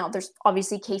 Now, there's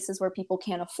obviously cases where people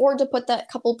can't afford to put that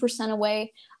couple percent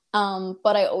away.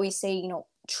 But I always say,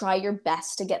 try your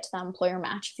best to get to that employer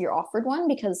match if you're offered one,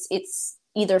 because it's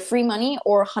either free money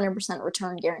or 100%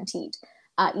 return guaranteed,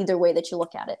 either way that you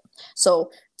look at it. So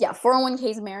yeah, 401k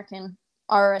is American.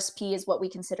 RSP is what we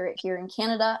consider it here in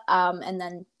Canada. And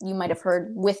then you might have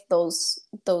heard with those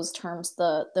terms,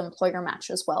 the employer match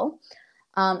as well.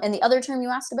 And the other term you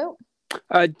asked about?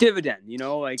 Dividend,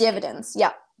 like dividends.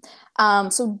 Yeah.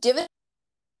 So dividends,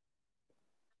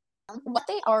 what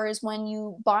they are is when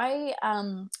you buy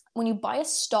a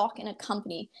stock in a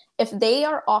company, if they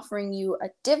are offering you a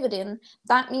dividend,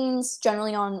 that means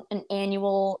generally on an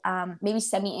annual, maybe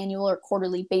semi-annual or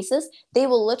quarterly basis, they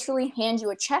will literally hand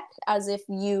you a check as if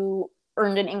you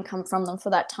earned an income from them for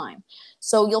that time.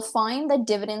 So you'll find that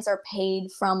dividends are paid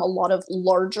from a lot of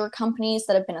larger companies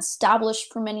that have been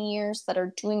established for many years, that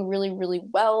are doing really, really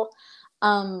well.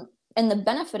 And the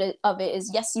benefit of it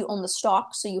is, yes, you own the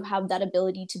stock, so you have that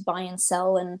ability to buy and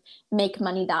sell and make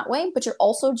money that way, but you're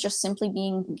also just simply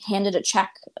being handed a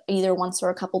check either once or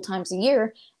a couple times a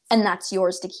year, and that's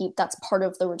yours to keep. That's part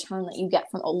of the return that you get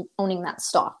from owning that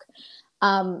stock.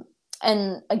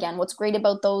 And again, what's great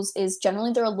about those is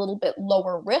generally they're a little bit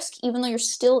lower risk, even though you're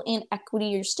still in equity,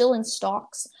 you're still in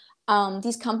stocks.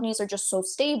 These companies are just so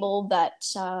stable that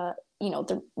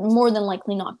they're more than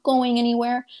likely not going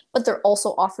anywhere, but they're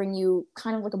also offering you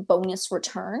kind of like a bonus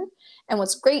return. And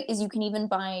what's great is you can even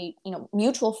buy,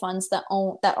 mutual funds that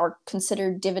are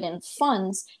considered dividend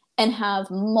funds and have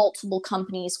multiple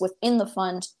companies within the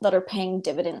fund that are paying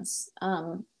dividends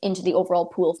into the overall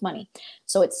pool of money.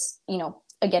 So it's,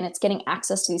 again, it's getting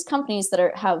access to these companies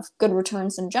that have good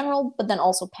returns in general, but then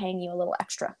also paying you a little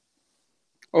extra.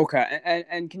 Okay,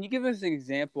 and can you give us an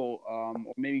example, or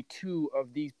maybe two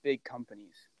of these big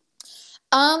companies?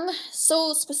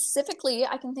 So specifically,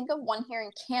 I can think of one here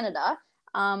in Canada.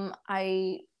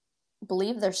 I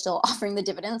believe they're still offering the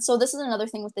dividends. So this is another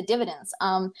thing with the dividends.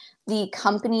 The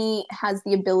company has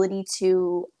the ability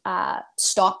to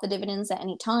stop the dividends at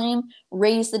any time,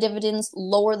 raise the dividends,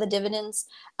 lower the dividends.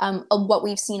 What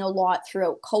we've seen a lot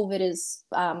throughout COVID is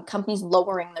companies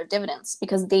lowering their dividends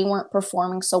because they weren't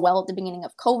performing so well at the beginning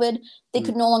of COVID. They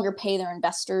could no longer pay their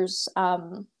investors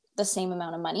the same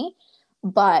amount of money.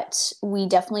 But we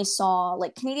definitely saw,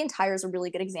 like, Canadian Tire is a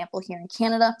really good example here in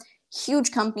Canada.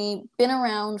 Huge company, been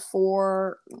around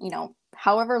for,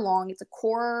 however long. It's a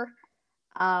core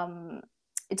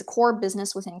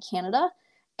business within Canada,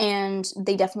 and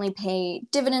they definitely pay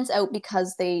dividends out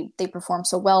because they perform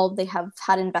so well. They have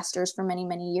had investors for many,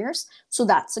 many years. So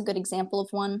that's a good example of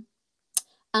one.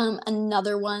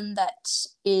 Another one that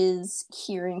is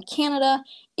here in Canada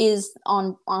is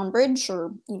OnBridge,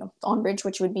 or OnBridge,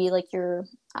 which would be like your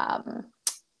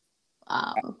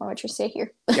what would you say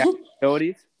here? Yeah,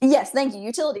 utilities. Yes, thank you.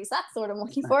 Utilities. That's the word I'm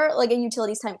looking for. Like a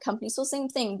utilities type company. So same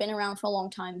thing, been around for a long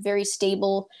time, very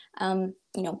stable,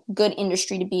 good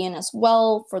industry to be in as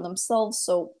well for themselves.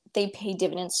 So they pay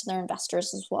dividends to their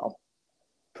investors as well.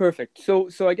 Perfect. So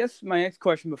I guess my next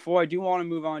question, before I do want to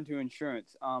move on to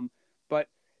insurance, but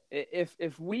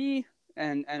if we,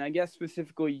 and I guess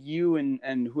specifically you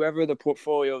and whoever the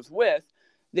portfolio is with,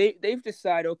 they've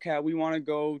decided, okay, we want to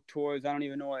go towards, I don't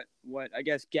even know what I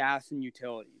guess, gas and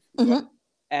utilities. Mm-hmm.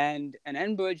 And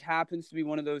OnBridge happens to be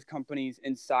one of those companies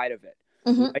inside of it.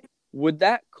 Mm-hmm. Right? Would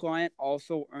that client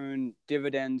also earn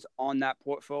dividends on that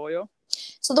portfolio?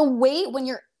 So the way, when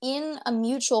you're in a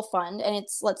mutual fund and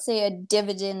it's, let's say, a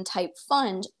dividend type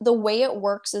fund, the way it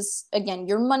works is, again,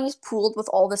 your money's pooled with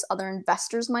all this other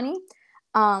investors' money.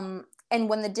 And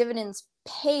when the dividend's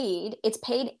paid, it's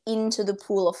paid into the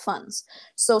pool of funds.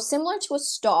 So similar to a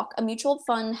stock, a mutual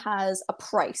fund has a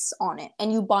price on it,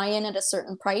 and you buy in at a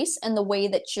certain price. And the way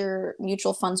that your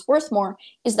mutual fund's worth more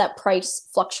is that price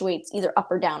fluctuates either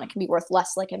up or down. It can be worth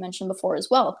less, like I mentioned before as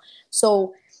well.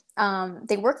 So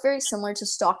they work very similar to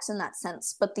stocks in that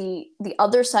sense. But the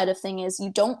other side of thing is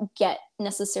you don't get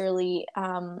necessarily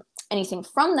anything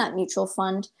from that mutual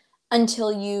fund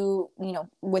until you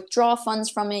withdraw funds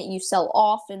from it, you sell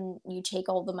off, and you take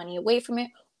all the money away from it.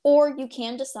 Or you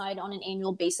can decide on an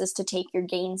annual basis to take your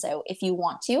gains out if you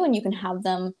want to, and you can have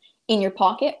them in your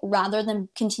pocket rather than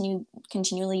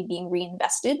continually being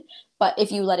reinvested. But if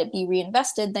you let it be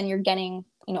reinvested, then you're getting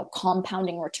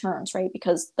compounding returns, right?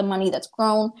 Because the money that's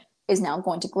grown is now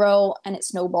going to grow, and it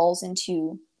snowballs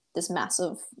into this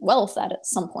massive wealth at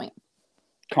some point.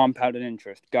 Compounded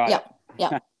interest. Got it.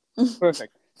 Yeah.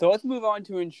 Perfect. So let's move on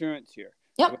to insurance here.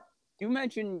 Yep. You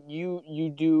mentioned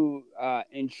you do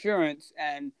insurance,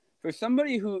 and for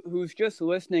somebody who's just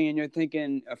listening and you're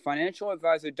thinking a financial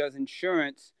advisor does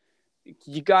insurance,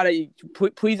 you gotta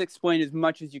please explain as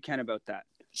much as you can about that.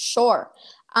 Sure.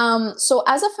 So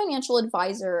as a financial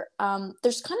advisor,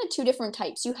 there's kind of two different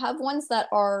types. You have ones that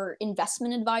are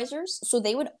investment advisors, so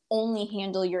they would only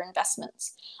handle your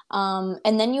investments.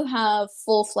 And then you have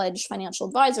full-fledged financial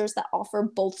advisors that offer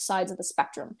both sides of the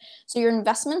spectrum. So your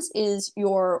investments is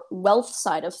your wealth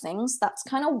side of things. That's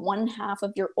kind of one half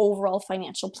of your overall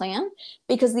financial plan,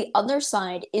 because the other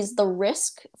side is the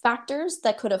risk factors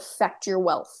that could affect your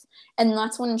wealth. And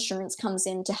that's when insurance comes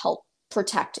in to help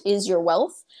protect is your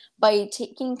wealth by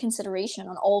taking consideration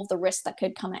on all of the risks that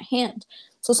could come at hand.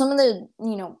 So some of the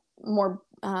more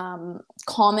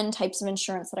common types of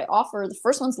insurance that I offer, the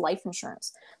first one's life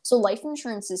insurance. So life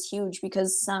insurance is huge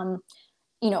because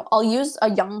I'll use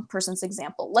a young person's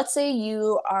example. Let's say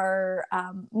you are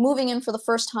moving in for the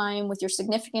first time with your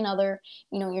significant other.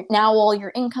 You're now all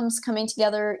your income's coming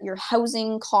together, your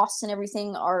housing costs and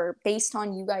everything are based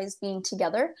on you guys being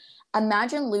together.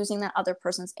 Imagine losing that other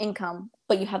person's income,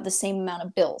 but you have the same amount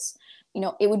of bills.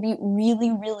 It would be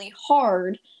really, really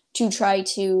hard to try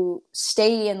to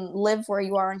stay and live where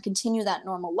you are and continue that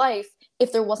normal life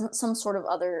if there wasn't some sort of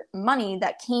other money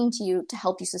that came to you to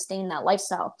help you sustain that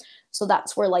lifestyle. So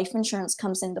that's where life insurance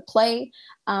comes into play.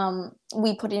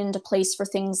 We put it into place for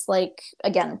things like,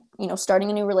 again, starting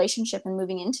a new relationship and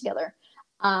moving in together,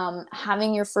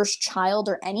 having your first child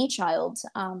or any child.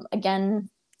 Again,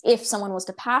 if someone was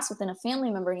to pass within a family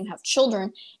member and you have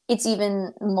children, it's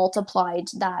even multiplied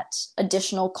that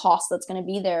additional cost that's going to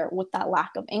be there with that lack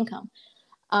of income.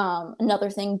 Another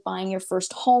thing, buying your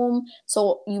first home.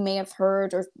 So you may have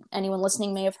heard, or anyone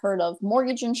listening may have heard of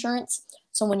mortgage insurance.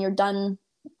 So when you're done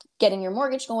getting your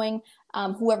mortgage going,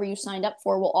 whoever you signed up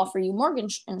for will offer you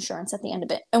mortgage insurance at the end of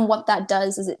it. And what that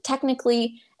does is it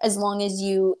technically, as long as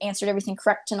you answered everything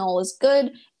correct and all is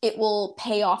good, it will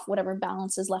pay off whatever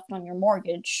balance is left on your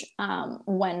mortgage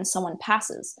when someone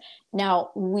passes.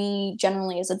 Now, we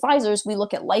generally, as advisors, we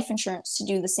look at life insurance to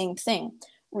do the same thing.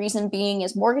 Reason being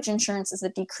is mortgage insurance is a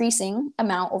decreasing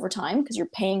amount over time because you're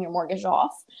paying your mortgage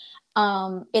off.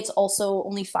 It's also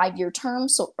only 5-year term,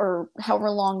 or however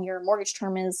long your mortgage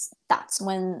term is, that's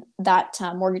when that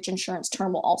mortgage insurance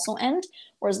term will also end.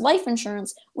 Whereas life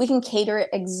insurance, we can cater it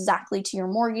exactly to your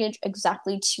mortgage,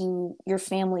 exactly to your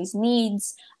family's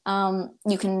needs.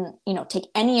 You can, take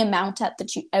any amount out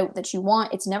that you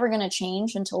want. It's never going to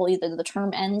change until either the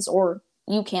term ends or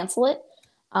you cancel it.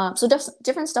 So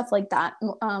different stuff like that.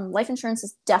 Life insurance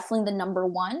is definitely the number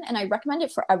one, and I recommend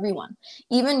it for everyone,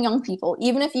 even young people.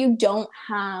 Even if you don't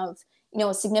have,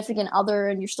 a significant other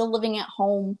and you're still living at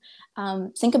home,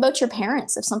 think about your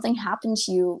parents. If something happened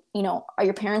to you, are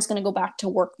your parents going to go back to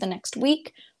work the next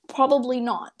week? Probably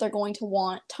not. They're going to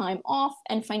want time off,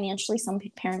 and financially, some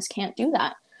parents can't do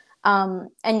that.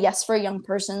 And yes, for a young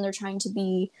person, they're trying to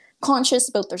be conscious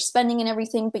about their spending and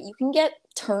everything, but you can get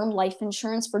term life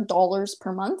insurance for dollars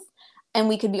per month, and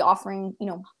we could be offering,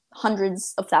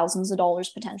 hundreds of thousands of dollars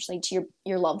potentially to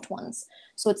your loved ones.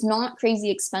 So it's not crazy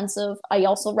expensive. I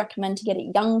also recommend to get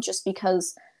it young just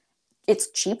because it's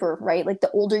cheaper, right? Like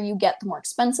the older you get, the more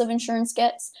expensive insurance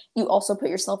gets. You also put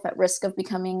yourself at risk of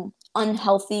becoming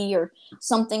unhealthy or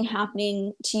something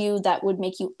happening to you that would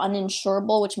make you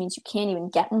uninsurable, which means you can't even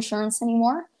get insurance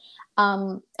anymore.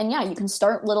 And yeah, you can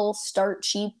start little, start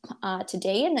cheap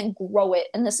today, and then grow it.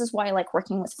 And this is why I like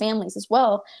working with families as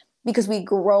well, because we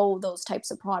grow those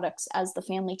types of products as the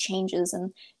family changes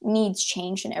and needs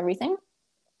change and everything.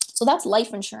 So that's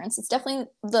life insurance. It's definitely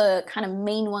the kind of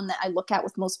main one that I look at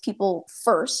with most people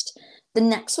first. The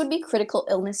next would be critical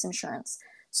illness insurance.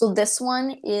 So this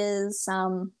one is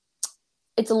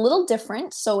it's a little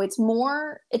different. So it's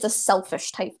a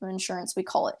selfish type of insurance, we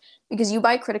call it, because you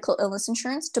buy critical illness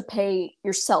insurance to pay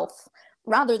yourself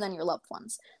rather than your loved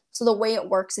ones. So the way it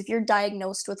works, if you're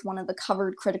diagnosed with one of the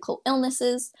covered critical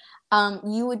illnesses,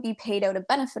 you would be paid out a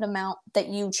benefit amount that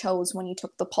you chose when you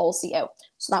took the policy out.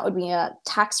 So that would be a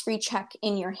tax-free check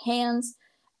in your hands.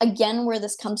 Again, where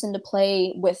this comes into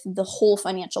play with the whole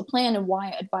financial plan and why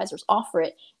advisors offer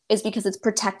it is because it's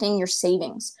protecting your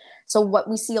savings. So what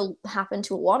we see happen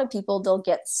to a lot of people, they'll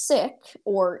get sick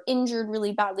or injured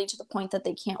really badly to the point that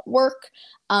they can't work.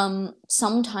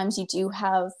 Sometimes you do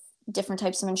have different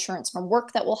types of insurance from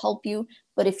work that will help you,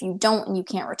 but if you don't and you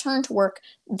can't return to work,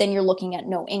 then you're looking at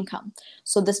no income.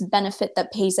 So this benefit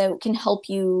that pays out can help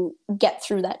you get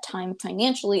through that time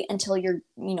financially until you're,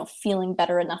 feeling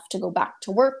better enough to go back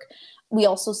to work. We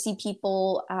also see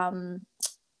people,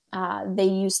 they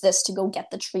use this to go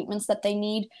get the treatments that they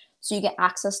need. So you get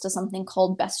access to something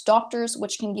called Best Doctors,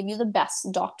 which can give you the best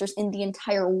doctors in the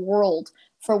entire world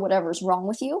for whatever's wrong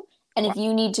with you. And if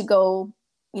you need to go,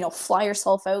 fly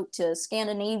yourself out to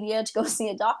Scandinavia to go see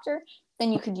a doctor,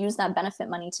 then you could use that benefit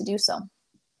money to do so.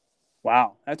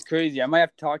 Wow, that's crazy. I might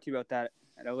have to talk to you about that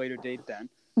at a later date then.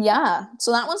 Yeah,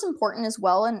 so that one's important as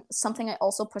well, and something I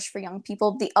also push for young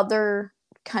people. The other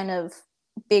kind of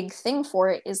big thing for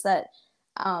it is that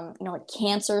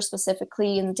cancer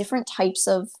specifically and different types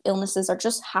of illnesses are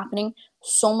just happening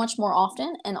so much more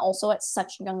often and also at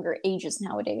such younger ages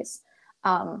nowadays.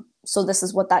 So this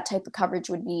is what that type of coverage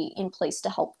would be in place to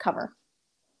help cover.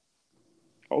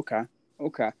 Okay.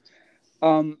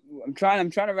 I'm trying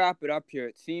to wrap it up here.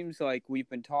 It seems like we've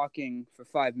been talking for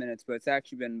 5 minutes, but it's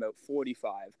actually been about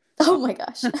 45. Oh my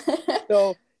gosh.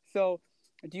 So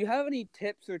do you have any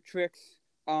tips or tricks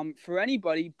for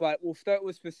anybody, but we'll start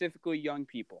with specifically young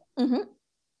people? Mm-hmm.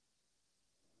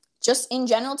 Just in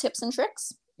general tips and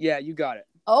tricks? Yeah, you got it.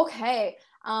 Okay.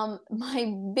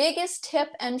 My biggest tip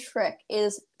and trick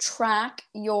is track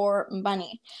your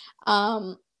money.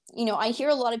 I hear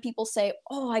a lot of people say,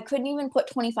 oh, I couldn't even put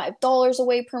 $25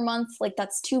 away per month. Like,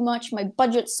 that's too much. My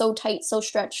budget's so tight, so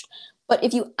stretched. But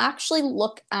if you actually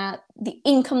look at the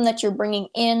income that you're bringing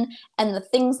in and the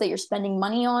things that you're spending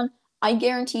money on, I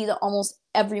guarantee that almost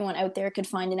everyone out there could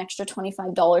find an extra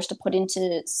 $25 to put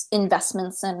into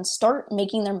investments and start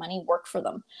making their money work for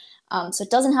them. So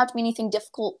it doesn't have to be anything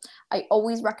difficult. I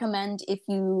always recommend, if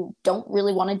you don't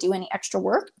really want to do any extra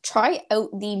work, try out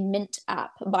the Mint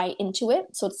app by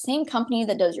Intuit. So it's the same company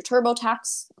that does your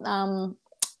TurboTax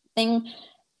thing,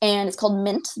 and it's called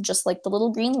Mint, just like the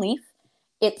little green leaf.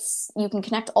 You can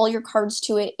connect all your cards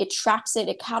to it. It tracks it.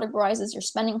 It categorizes your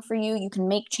spending for you. You can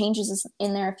make changes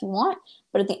in there if you want.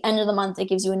 But at the end of the month, it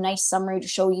gives you a nice summary to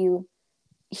show you,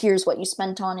 here's what you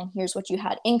spent on and here's what you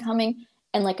had incoming.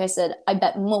 And like I said, I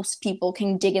bet most people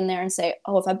can dig in there and say,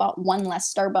 oh, if I bought one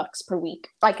less Starbucks per week,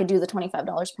 I could do the $25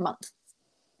 per month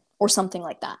or something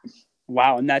like that.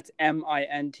 Wow, and that's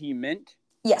MINT, Mint?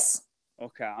 Yes.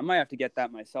 Okay, I might have to get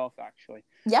that myself, actually.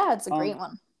 Yeah, it's a great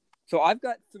one. So I've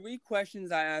got 3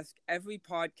 questions I ask every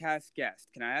podcast guest.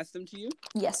 Can I ask them to you?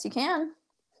 Yes, you can.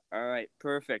 All right,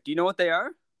 perfect. Do you know what they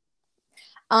are?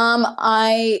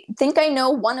 I think I know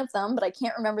one of them, but I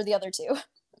can't remember the other 2.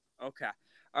 Okay.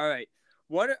 All right.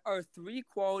 What are 3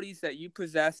 qualities that you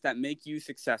possess that make you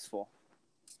successful?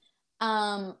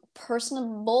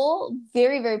 Personable,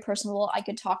 very, very personable. I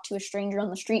could talk to a stranger on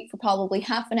the street for probably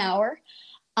half an hour.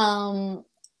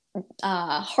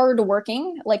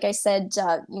 Hardworking. Like I said,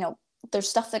 there's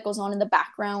stuff that goes on in the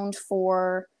background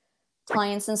for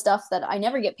clients and stuff that I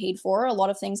never get paid for. A lot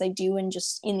of things I do, and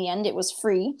just in the end, it was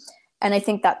free. And I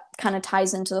think that kind of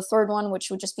ties into the third one,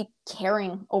 which would just be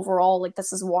caring overall. Like,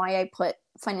 this is why I put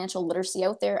financial literacy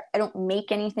out there. I don't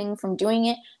make anything from doing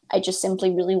it. I just simply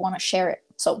really want to share it.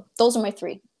 So those are my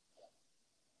 3.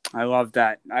 I love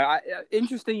that.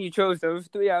 Interesting you chose those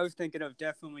 3. I was thinking of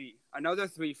definitely another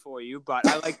 3 for you, but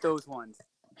I like those ones.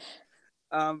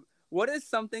 What is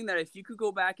something that, if you could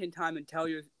go back in time and tell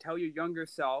your younger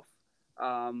self,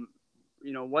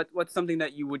 what's something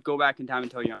that you would go back in time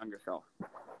and tell your younger self?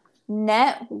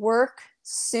 Network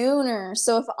sooner.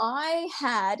 So if I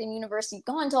had in university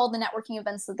gone to all the networking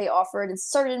events that they offered and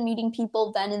started meeting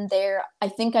people then and there, I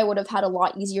think I would have had a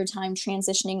lot easier time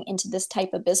transitioning into this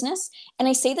type of business. And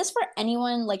I say this for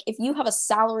anyone, like, if you have a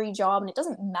salary job and it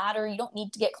doesn't matter, you don't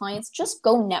need to get clients, just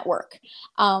go network.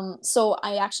 So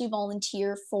I actually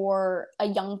volunteer for a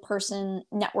young person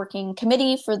networking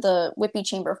committee for the Whitby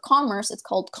Chamber of Commerce. It's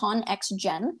called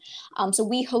ConXGen. So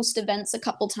we host events a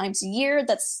couple times a year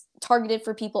that's targeted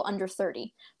for people under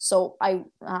 30. So I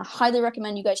highly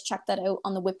recommend you guys check that out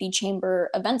on the Whitby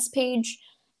Chamber events page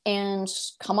and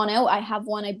come on out. I have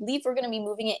one. I believe we're going to be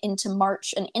moving it into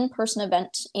March, an in-person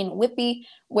event in Whitby,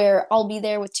 where I'll be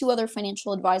there with 2 other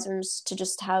financial advisors to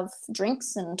just have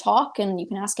drinks and talk, and you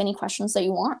can ask any questions that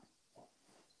you want.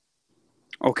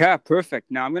 Okay,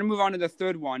 perfect. Now I'm going to move on to the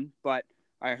third one, but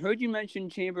I heard you mention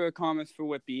Chamber of Commerce for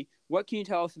Whitby. What can you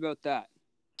tell us about that?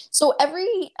 So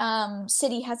every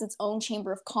city has its own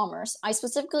chamber of commerce. I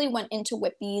specifically went into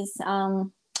Whitby's.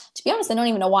 To be honest, I don't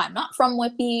even know why. I'm not from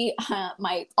Whitby.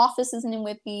 My office isn't in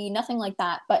Whitby, nothing like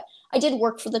that. But I did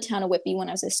work for the town of Whitby when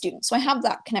I was a student, so I have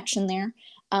that connection there.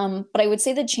 But I would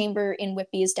say the chamber in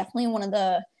Whitby is definitely one of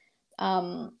the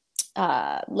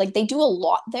they do a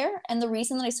lot there. And the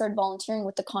reason that I started volunteering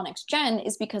with the ConXGen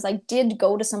is because I did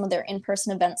go to some of their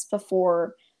in-person events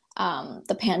before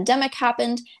the pandemic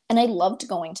happened, and I loved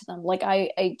going to them. Like,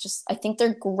 I think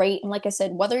they're great. And like I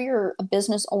said, whether you're a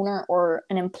business owner or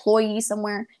an employee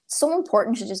somewhere, it's so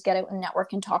important to just get out and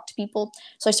network and talk to people.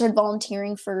 So I started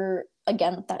volunteering for,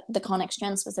 again, the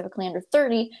ConXGen, specifically under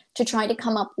 30, to try to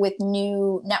come up with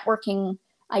new networking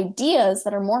ideas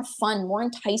that are more fun, more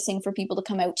enticing for people to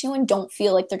come out to, and don't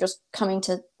feel like they're just coming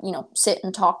to, sit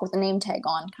and talk with a name tag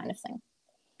on, kind of thing.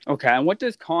 Okay, and what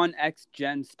does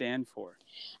ConXGen stand for?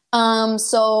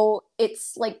 So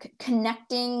it's like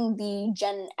connecting the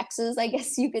Gen X's, I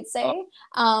guess you could say.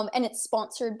 And it's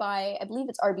sponsored by, I believe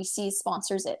it's RBC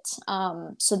sponsors it.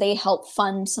 So they help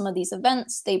fund some of these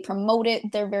events. They promote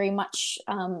it. They're very much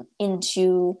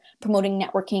into promoting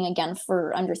networking, again,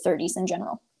 for under 30s in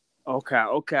general.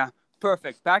 Okay.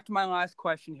 Perfect. Back to my last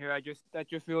question here. That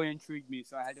just really intrigued me,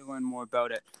 so I had to learn more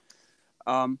about it.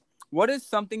 What is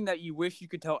something that you wish you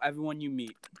could tell everyone you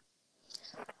meet?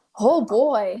 Oh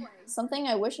boy, something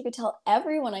I wish I could tell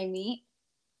everyone I meet.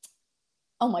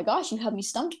 Oh my gosh, you have me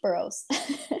stumped, Burrows.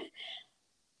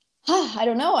 I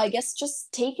don't know. I guess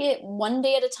just take it one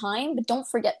day at a time, but don't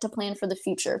forget to plan for the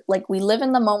future. Like we live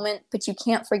in the moment, but you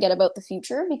can't forget about the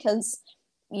future because,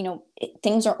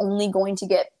 things are only going to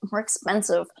get more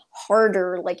expensive,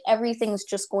 harder. Like everything's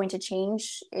just going to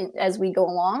change as we go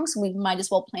along. So we might as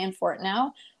well plan for it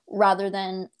now rather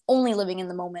than only living in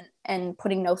the moment and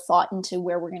putting no thought into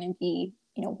where we're going to be,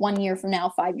 1 year from now,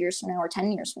 5 years from now, or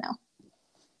 10 years from now.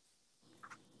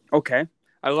 Okay.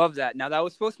 I love that. Now, that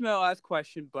was supposed to be my last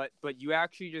question, but you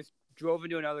actually just drove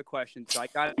into another question, so I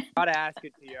gotta ask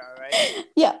it to you, all right?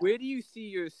 Yeah. Where do you see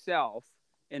yourself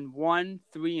in 1,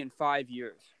 3, and 5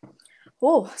 years?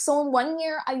 Oh, so in 1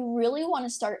 year, I really want to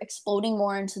start exploding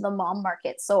more into the mom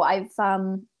market. So I'm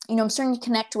starting to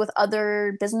connect with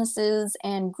other businesses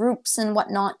and groups and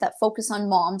whatnot that focus on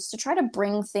moms to try to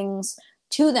bring things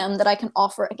to them that I can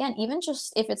offer. Again, even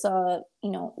just if it's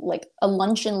like a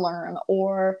lunch and learn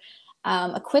or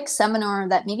a quick seminar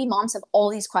that maybe moms have all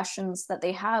these questions that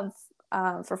they have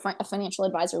for a financial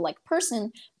advisor like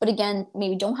person, but again,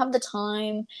 maybe don't have the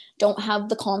time, don't have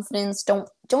the confidence, don't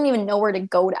even know where to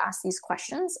go to ask these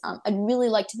questions. I'd really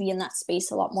like to be in that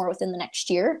space a lot more within the next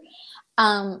year.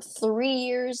 3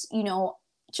 years,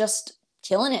 just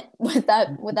killing it with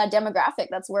that demographic.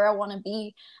 That's where I want to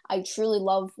be. I truly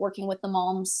love working with the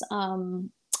moms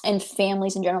and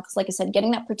families in general, because like I said,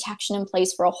 getting that protection in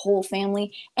place for a whole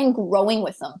family and growing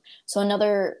with them. So and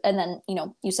then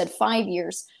you said 5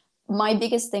 years. My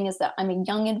biggest thing is that I'm a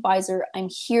young advisor. I'm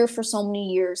here for so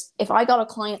many years. If I got a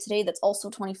client today that's also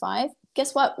 25,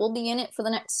 guess what? We'll be in it for the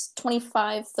next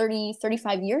 25, 30,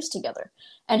 35 years together.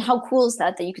 And how cool is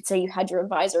that you could say you had your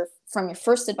advisor from your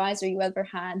first advisor you ever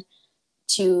had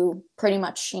to pretty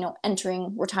much,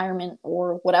 entering retirement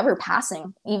or whatever,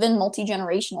 passing, even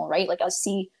multi-generational, right? Like I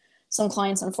see some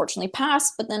clients unfortunately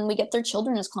pass, but then we get their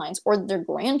children as clients or their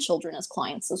grandchildren as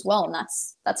clients as well. And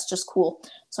that's just cool.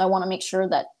 So I want to make sure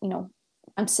that,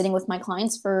 I'm sitting with my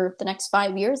clients for the next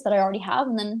 5 years that I already have,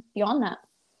 and then beyond that.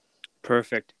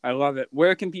 Perfect. I love it.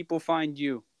 Where can people find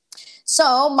you?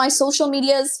 So my social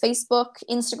media is Facebook,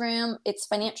 Instagram. It's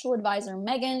Financial Advisor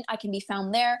Megan. I can be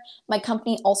found there. My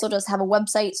company also does have a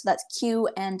website, so that's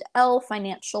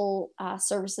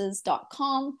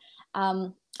qndlfinancialservices.com.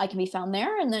 I can be found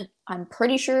there, and then I'm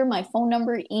pretty sure my phone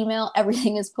number, email,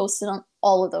 everything is posted on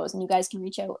all of those, and you guys can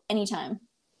reach out anytime.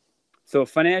 So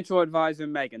Financial Advisor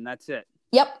Megan, that's it?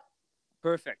 Yep.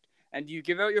 Perfect. And do you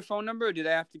give out your phone number, or do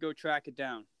they have to go track it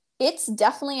down? It's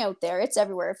definitely out there. It's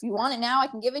everywhere. If you want it now, I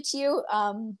can give it to you.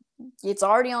 It's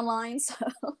already online. So.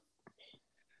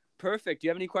 Perfect. Do you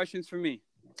have any questions for me?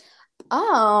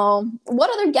 What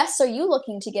other guests are you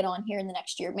looking to get on here in the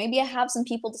next year? Maybe I have some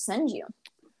people to send you.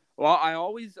 Well, I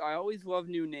always love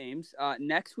new names.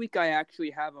 Next week, I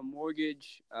actually have a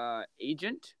mortgage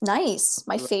agent. Nice.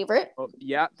 My favorite. Oh,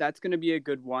 yeah, that's going to be a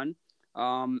good one.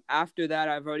 After that,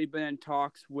 I've already been in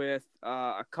talks with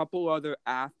a couple other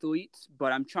athletes,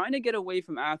 but I'm trying to get away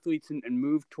from athletes and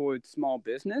move towards small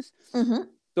business. Mm-hmm.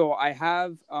 So I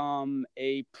have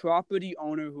a property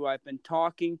owner who I've been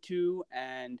talking to,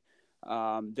 and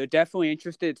they're definitely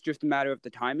interested. It's just a matter of the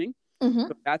timing. Mm-hmm.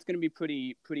 So that's going to be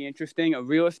pretty interesting. A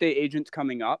real estate agent's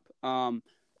coming up.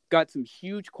 Got some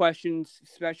huge questions,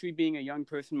 especially being a young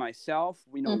person myself.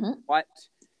 What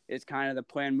is kind of the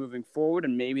plan moving forward,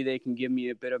 and maybe they can give me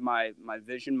a bit of my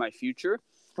vision, my future.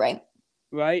 Right.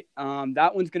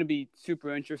 That one's going to be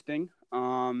super interesting.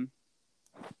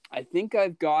 I think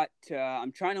I've got,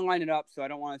 I'm trying to line it up, so I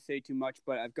don't want to say too much,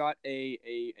 but I've got a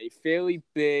fairly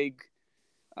big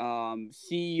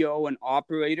CEO and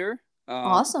operator.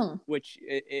 Awesome. Which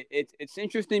it's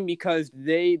interesting because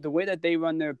the way that they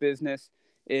run their business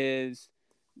is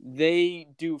they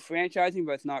do franchising,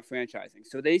 but it's not franchising.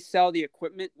 So they sell the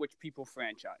equipment, which people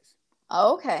franchise.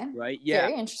 Oh, okay. Right? Yeah.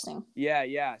 Very interesting.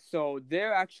 Yeah. So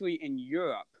they're actually in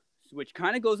Europe, which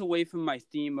kind of goes away from my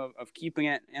theme of keeping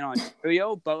it in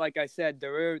Ontario. But like I said,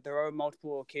 there are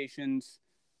multiple locations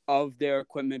of their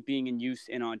equipment being in use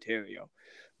in Ontario,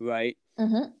 right?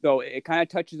 Mm-hmm. So it kind of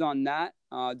touches on that.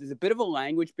 There's a bit of a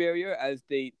language barrier, as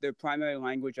their primary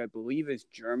language, I believe, is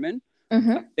German.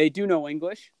 Mm-hmm. They do know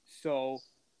English. So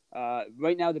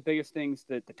right now, the biggest thing's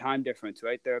the time difference,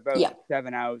 right? They're about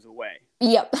 7 hours away.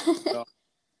 Yep. So,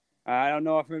 I don't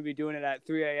know if I'm going to be doing it at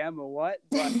 3 a.m. or what,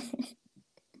 but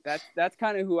that's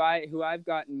kind of who I've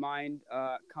got in mind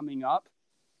coming up.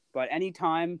 But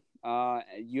anytime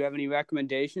you have any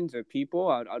recommendations or people,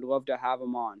 I'd love to have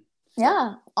them on. So.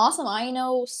 Yeah, awesome. I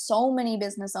know so many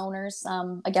business owners,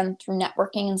 again, through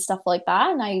networking and stuff like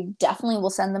that, and I definitely will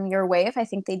send them your way if I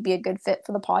think they'd be a good fit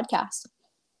for the podcast.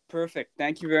 Perfect.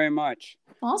 Thank you very much.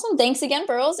 Awesome. Thanks again,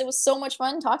 Burrows. It was so much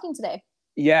fun talking today.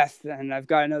 Yes, and I've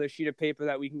got another sheet of paper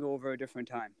that we can go over a different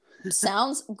time.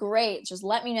 Sounds great. Just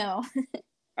let me know.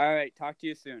 All right, talk to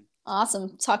you soon.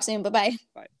 Awesome. Talk soon. Bye-bye.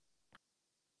 Bye.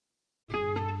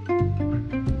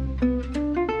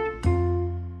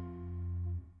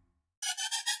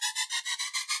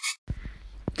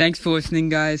 Thanks for listening,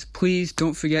 guys. Please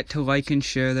don't forget to like and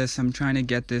share this. I'm trying to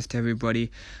get this to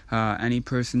everybody. Any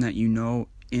person that you know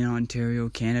in Ontario,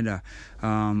 Canada,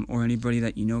 or anybody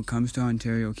that you know comes to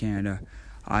Ontario, Canada.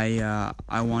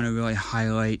 I want to really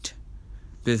highlight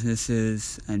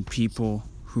businesses and people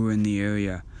who are in the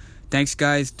area. Thanks,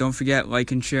 guys. Don't forget,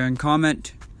 like and share and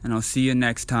comment, and I'll see you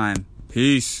next time.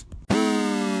 Peace.